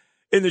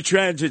in the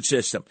transit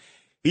system.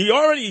 He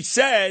already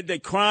said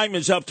that crime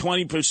is up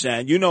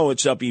 20%. You know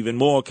it's up even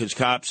more because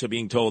cops are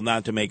being told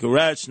not to make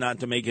arrests,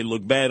 not to make it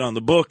look bad on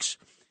the books.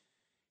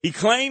 He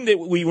claimed that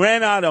we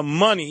ran out of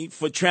money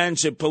for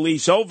transit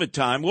police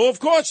overtime. Well, of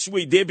course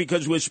we did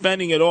because we're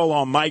spending it all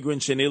on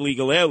migrants and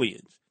illegal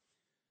aliens.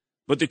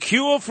 But the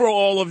cure for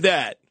all of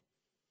that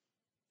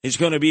is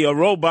going to be a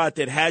robot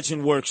that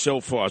hasn't worked so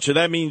far. So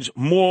that means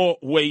more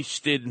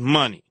wasted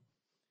money.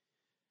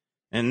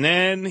 And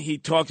then he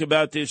talked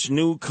about this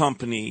new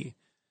company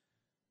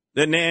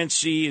that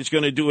Nancy is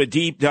going to do a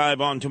deep dive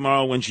on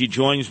tomorrow when she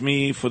joins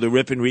me for the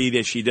Rip and Read,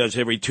 as she does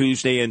every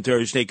Tuesday and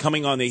Thursday,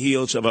 coming on the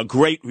heels of a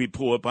great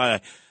report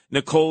by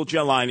Nicole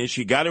Gelinas.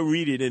 You got to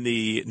read it in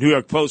the New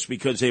York Post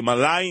because they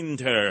maligned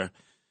her.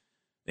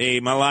 They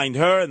maligned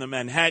her and the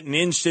Manhattan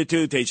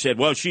Institute. They said,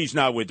 well, she's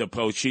not with the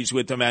Post. She's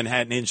with the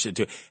Manhattan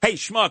Institute. Hey,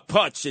 Schmuck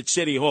Putz at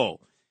City Hall.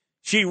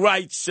 She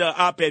writes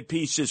op-ed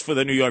pieces for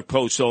the New York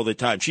Post all the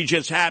time. She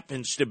just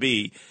happens to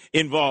be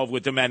involved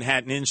with the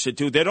Manhattan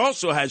Institute that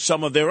also has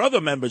some of their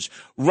other members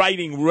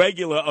writing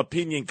regular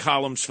opinion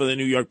columns for the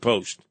New York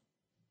Post.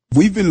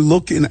 We've been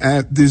looking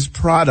at this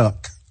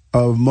product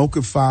of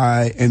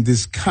Mochify and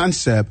this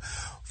concept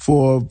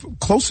for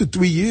close to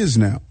 3 years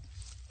now.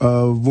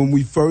 When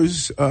we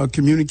first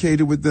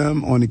communicated with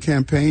them on the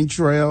campaign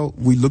trail,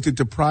 we looked at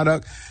the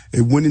product.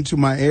 It went into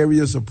my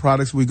areas of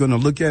products we're going to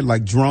look at,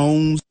 like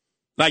drones.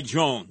 Like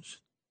drones.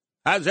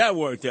 How's that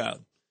worked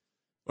out?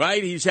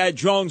 Right? He's had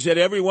drones at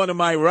every one of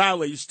my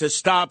rallies to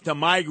stop the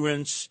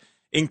migrants'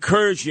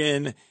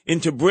 incursion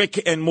into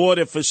brick and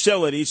mortar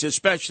facilities,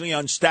 especially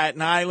on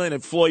Staten Island,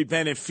 at Floyd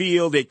Bennett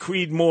Field, at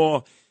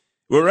Creedmoor.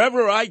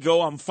 Wherever I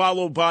go, I'm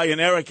followed by an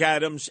Eric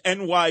Adams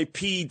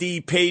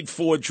NYPD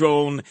paid-for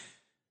drone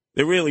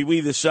that really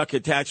we, the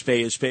sucker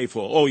taxpayers, pay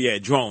for. Oh, yeah,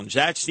 drones.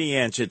 That's the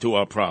answer to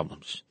our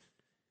problems.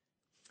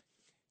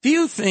 Do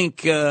you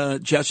think,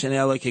 Justin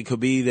Ellick, it could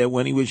be that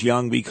when he was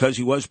young, because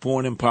he was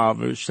born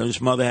impoverished, and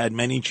his mother had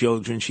many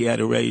children she had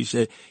to raise,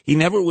 that he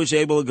never was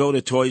able to go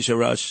to Toys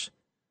R Us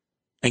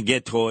and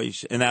get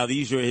toys, and now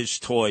these are his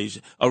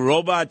toys. A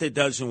robot that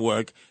doesn't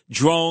work,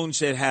 drones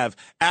that have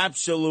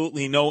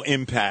absolutely no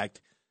impact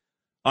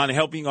on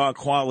helping our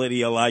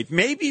quality of life.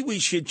 Maybe we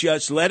should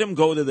just let him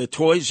go to the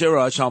Toys R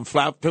Us on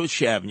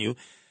Flatbush Avenue,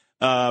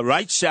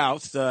 right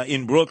south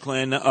in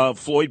Brooklyn of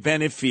Floyd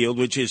Bennett Field,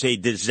 which is a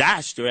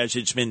disaster as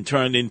it's been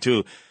turned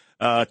into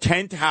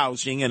tent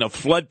housing and a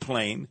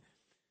floodplain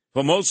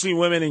for mostly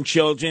women and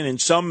children and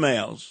some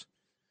males.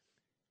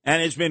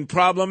 And it's been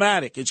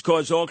problematic. It's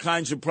caused all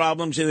kinds of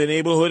problems in the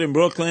neighborhood in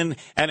Brooklyn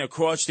and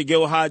across the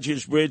Gil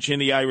Hodges Bridge in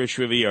the Irish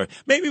Riviera.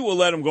 Maybe we'll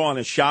let him go on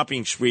a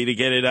shopping spree to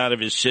get it out of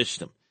his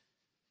system.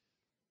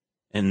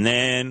 And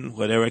then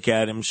what Eric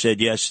Adams said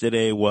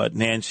yesterday, what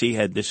Nancy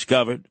had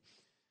discovered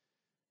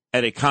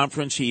at a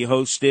conference he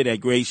hosted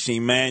at Gracie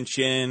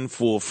Mansion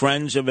for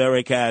friends of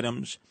Eric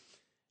Adams,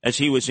 as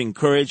he was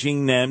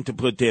encouraging them to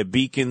put their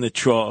beak in the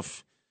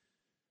trough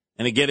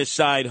and to get a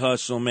side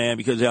hustle, man,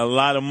 because there's a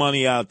lot of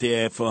money out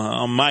there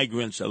for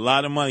migrants, a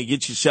lot of money.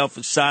 Get yourself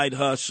a side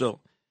hustle.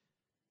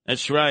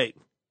 That's right,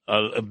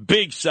 a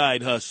big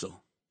side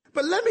hustle.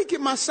 But let me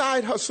get my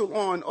side hustle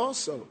on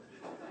also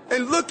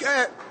and look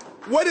at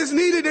what is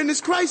needed in this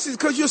crisis,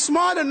 because you're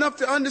smart enough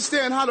to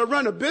understand how to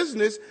run a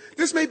business.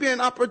 This may be an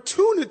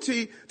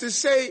opportunity to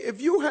say,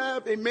 if you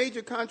have a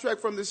major contract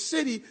from the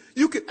city,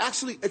 you could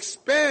actually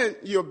expand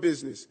your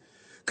business.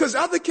 Because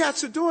other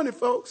cats are doing it,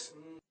 folks.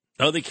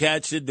 Other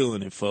cats are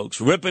doing it,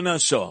 folks, ripping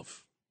us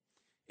off.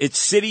 It's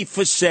City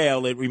for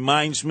Sale. It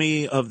reminds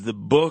me of the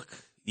book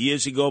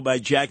years ago by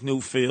Jack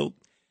Newfield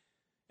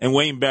and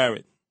Wayne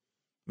Barrett.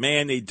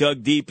 Man, they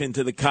dug deep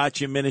into the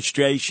Koch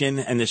administration,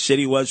 and the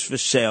city was for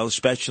sale,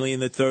 especially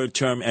in the third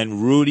term.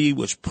 And Rudy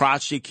was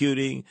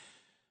prosecuting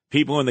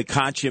people in the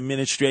Koch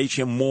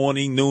administration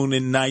morning, noon,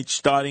 and night,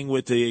 starting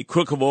with the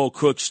crook of all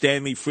crooks,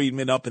 Stanley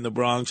Friedman up in the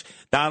Bronx,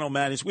 Donald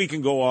Madden. We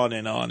can go on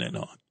and on and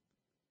on.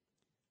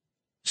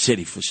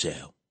 City for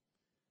sale.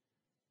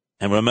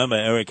 And remember,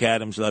 Eric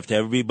Adams left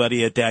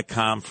everybody at that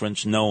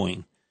conference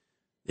knowing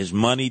there's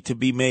money to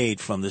be made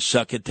from the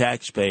sucker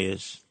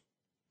taxpayers.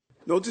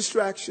 No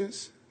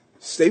distractions.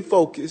 Stay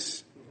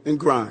focused and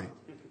grind.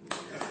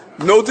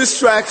 No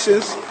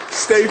distractions.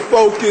 Stay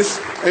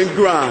focused and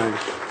grind.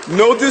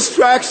 No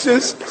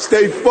distractions.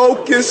 Stay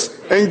focused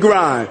and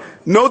grind.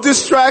 No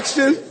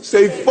distractions.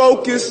 Stay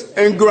focused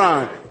and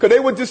grind. Because they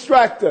would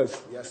distract us.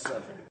 Yes,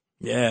 sir.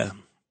 Yeah.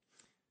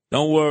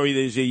 Don't worry.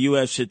 There's a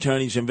U.S.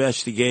 Attorney's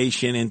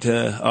investigation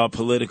into our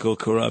political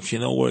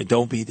corruption. Don't worry.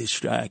 Don't be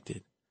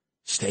distracted.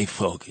 Stay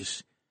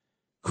focused.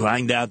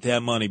 Grind out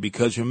that money,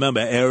 because remember,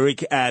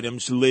 Eric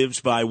Adams lives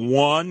by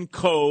one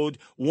code,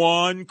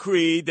 one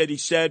creed that he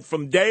said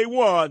from day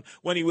one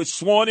when he was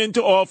sworn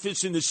into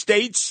office in the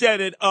state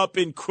Senate up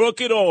in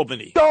crooked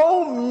Albany.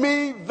 Show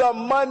me the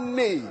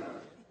money.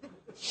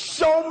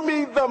 Show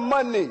me the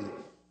money.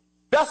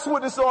 That's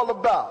what it's all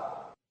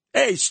about.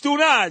 Hey, Stu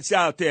Nod's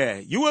out there.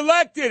 You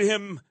elected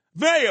him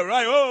mayor,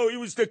 right? Oh, he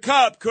was the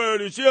cop,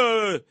 Curtis.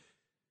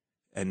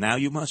 And now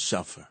you must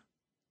suffer.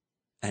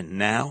 And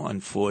now,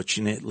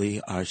 unfortunately,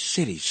 our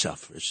city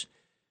suffers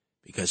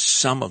because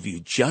some of you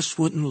just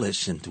wouldn't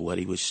listen to what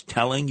he was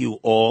telling you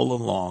all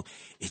along.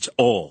 It's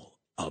all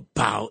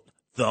about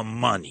the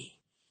money.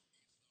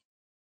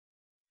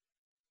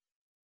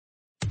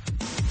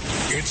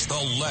 It's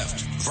the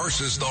left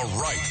versus the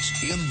right.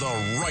 In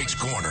the right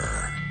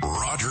corner,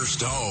 Roger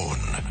Stone.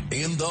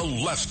 In the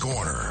left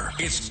corner,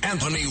 it's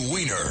Anthony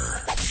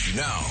Weiner.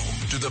 Now,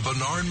 to the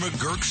Bernard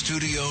McGurk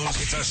Studios,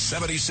 it's a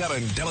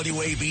 77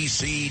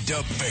 WABC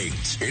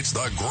debate. It's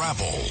the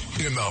grapple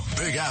in the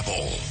Big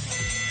Apple.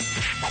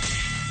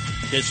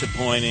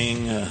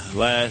 Disappointing.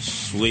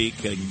 Last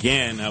week,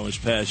 again, I was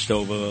passed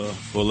over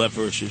for left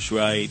versus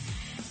right.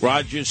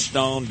 Roger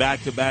Stone,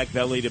 back-to-back,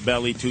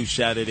 belly-to-belly, 2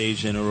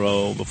 Saturdays in a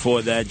row.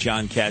 Before that,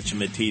 John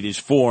Catsimatidis,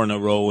 4 in a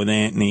row with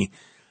Anthony.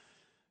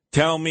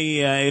 Tell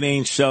me it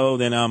ain't so,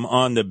 then I'm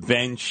on the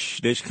bench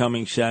this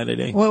coming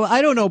Saturday. Well,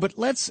 I don't know, but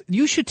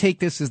you should take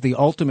this as the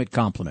ultimate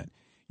compliment.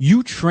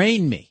 You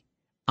train me.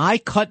 I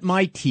cut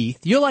my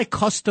teeth. You're like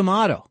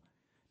Customato.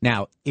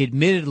 Now,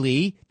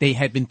 admittedly, they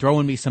had been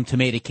throwing me some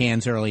tomato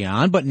cans early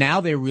on, but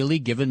now they're really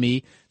giving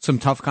me some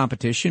tough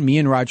competition. Me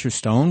and Roger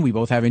Stone, we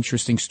both have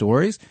interesting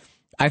stories.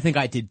 I think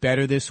I did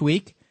better this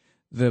week.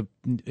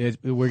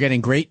 We're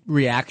getting great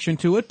reaction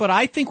to it, but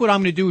I think what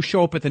I'm going to do is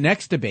show up at the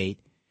next debate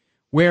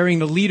wearing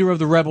the leader of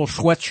the Rebel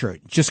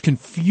sweatshirt, just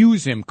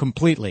confuse him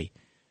completely.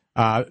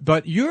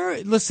 But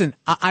listen,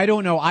 I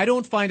don't know. I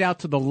don't find out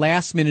to the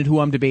last minute who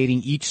I'm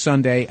debating each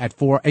Saturday at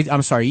 4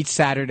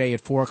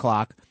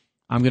 o'clock.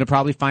 I'm going to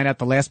probably find out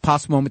the last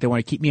possible moment. They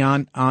want to keep me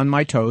on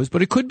my toes,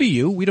 but it could be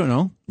you. We don't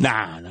know.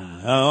 Nah.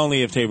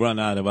 Only if they run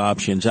out of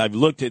options. I've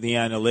looked at the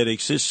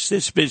analytics.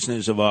 This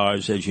business of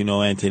ours, as you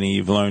know, Anthony,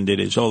 you've learned it,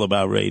 is all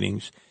about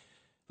ratings.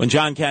 When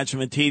John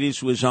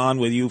Catsimatidis was on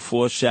with you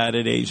 4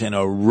 Saturdays in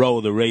a row,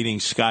 the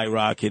ratings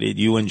skyrocketed,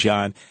 you and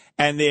John.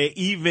 And they're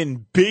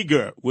even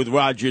bigger with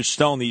Roger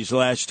Stone these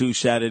last 2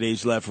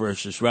 Saturdays, left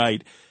versus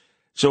right.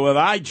 So if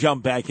I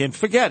jump back in,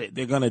 forget it.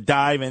 They're going to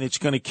dive, and it's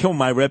going to kill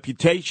my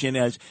reputation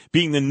as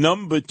being the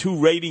number 2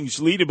 ratings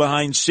leader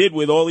behind Sid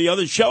with all the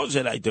other shows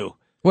that I do.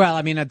 Well,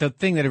 I mean, the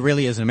thing that it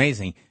really is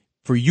amazing,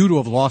 for you to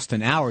have lost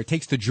an hour, it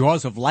takes the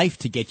jaws of life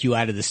to get you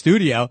out of the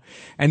studio,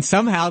 and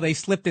somehow they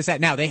slipped this out.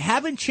 Now, they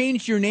haven't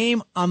changed your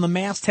name on the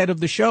masthead of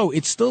the show.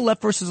 It's still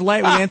Left versus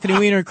Right with Anthony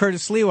Weiner and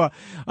Curtis Sliwa.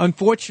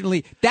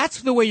 Unfortunately,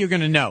 that's the way you're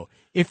going to know.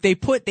 If they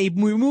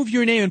remove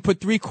your name and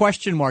put 3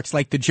 question marks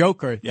like the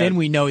Joker, then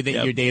we know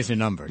that your days are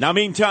numbered. Now,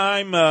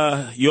 meantime,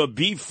 your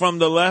beef from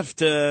the left,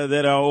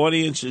 that our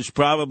audience is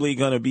probably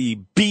going to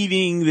be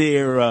beating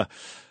their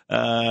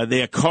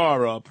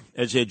car up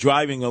as they're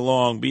driving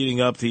along, beating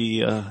up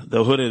the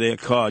hood of their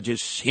car,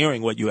 just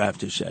hearing what you have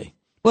to say.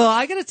 Well,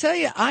 I got to tell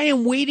you, I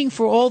am waiting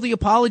for all the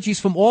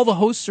apologies from all the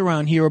hosts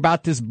around here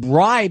about this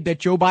bribe that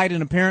Joe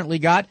Biden apparently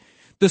got.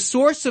 The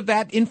source of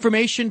that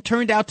information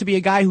turned out to be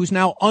a guy who's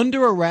now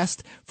under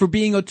arrest for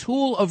being a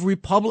tool of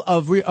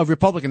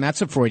Republican,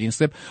 that's a Freudian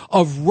slip,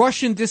 of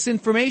Russian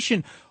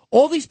disinformation.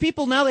 All these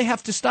people now, they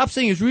have to stop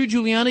saying, is Rudy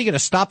Giuliani going to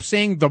stop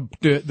saying the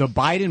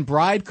Biden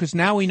bribe? Because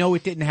now we know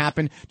it didn't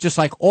happen, just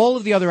like all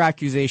of the other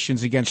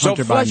accusations against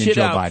Hunter Biden and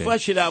Joe Biden.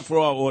 Flesh it out for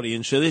our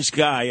audience. So this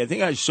guy, I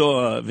think I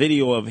saw a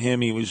video of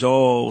him. He was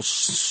all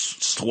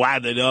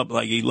slathered up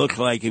like he looked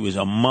like he was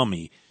a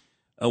mummy.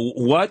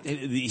 What?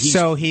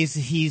 So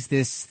he's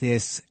this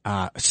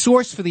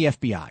source for the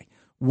FBI.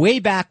 Way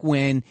back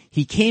when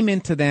he came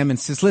into them and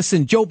says,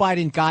 listen, Joe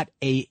Biden got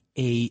a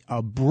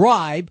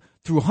bribe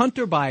through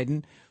Hunter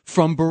Biden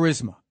from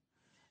Burisma.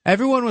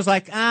 Everyone was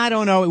like, I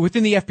don't know.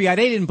 Within the FBI,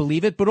 they didn't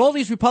believe it. But all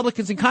these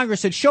Republicans in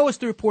Congress said, show us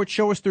the report,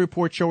 show us the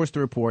report, show us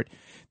the report.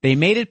 They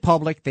made it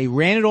public. They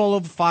ran it all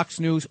over Fox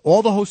News.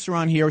 All the hosts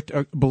around here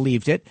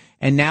believed it.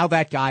 And now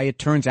that guy, it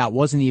turns out,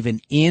 wasn't even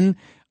in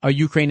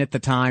Ukraine at the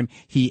time.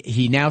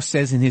 He now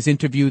says in his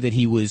interview that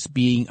he was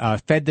being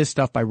fed this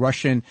stuff by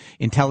Russian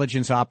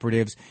intelligence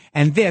operatives.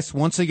 And this,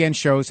 once again,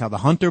 shows how the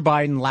Hunter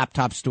Biden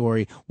laptop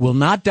story will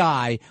not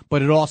die,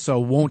 but it also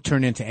won't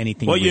turn into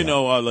anything Well, real. you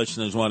know our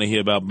listeners want to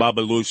hear about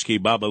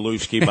Babaluski.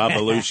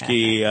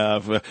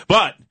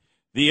 But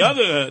the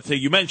other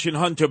thing, you mentioned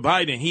Hunter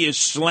Biden. He has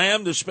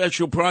slammed the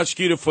special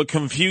prosecutor for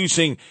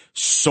confusing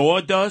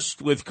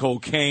sawdust with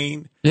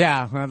cocaine.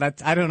 Yeah, well,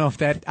 I don't know if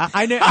that.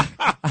 I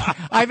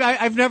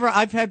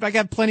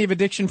got plenty of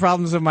addiction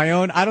problems of my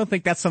own. I don't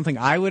think that's something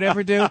I would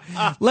ever do.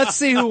 Let's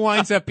see who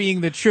winds up being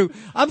the truth.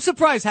 I'm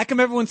surprised. How come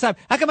everyone's stopped?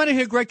 How come I don't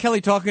hear Greg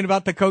Kelly talking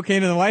about the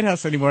cocaine in the White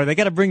House anymore? They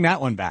got to bring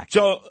that one back.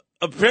 So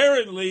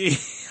apparently,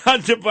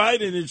 Hunter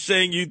Biden is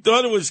saying you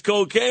thought it was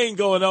cocaine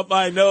going up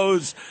my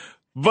nose,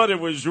 but it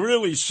was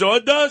really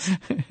sawdust.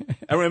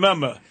 And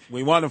remember,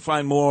 we want to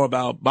find more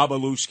about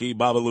Babaluski.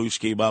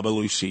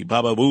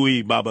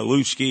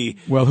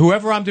 Well,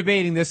 whoever I'm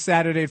debating this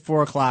Saturday at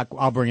 4 o'clock,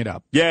 I'll bring it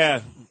up.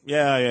 Yeah.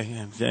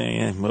 Might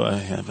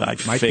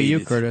be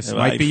you, Curtis.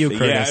 Might be you,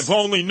 Curtis. Yeah, if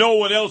only no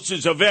one else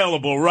is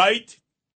available, right?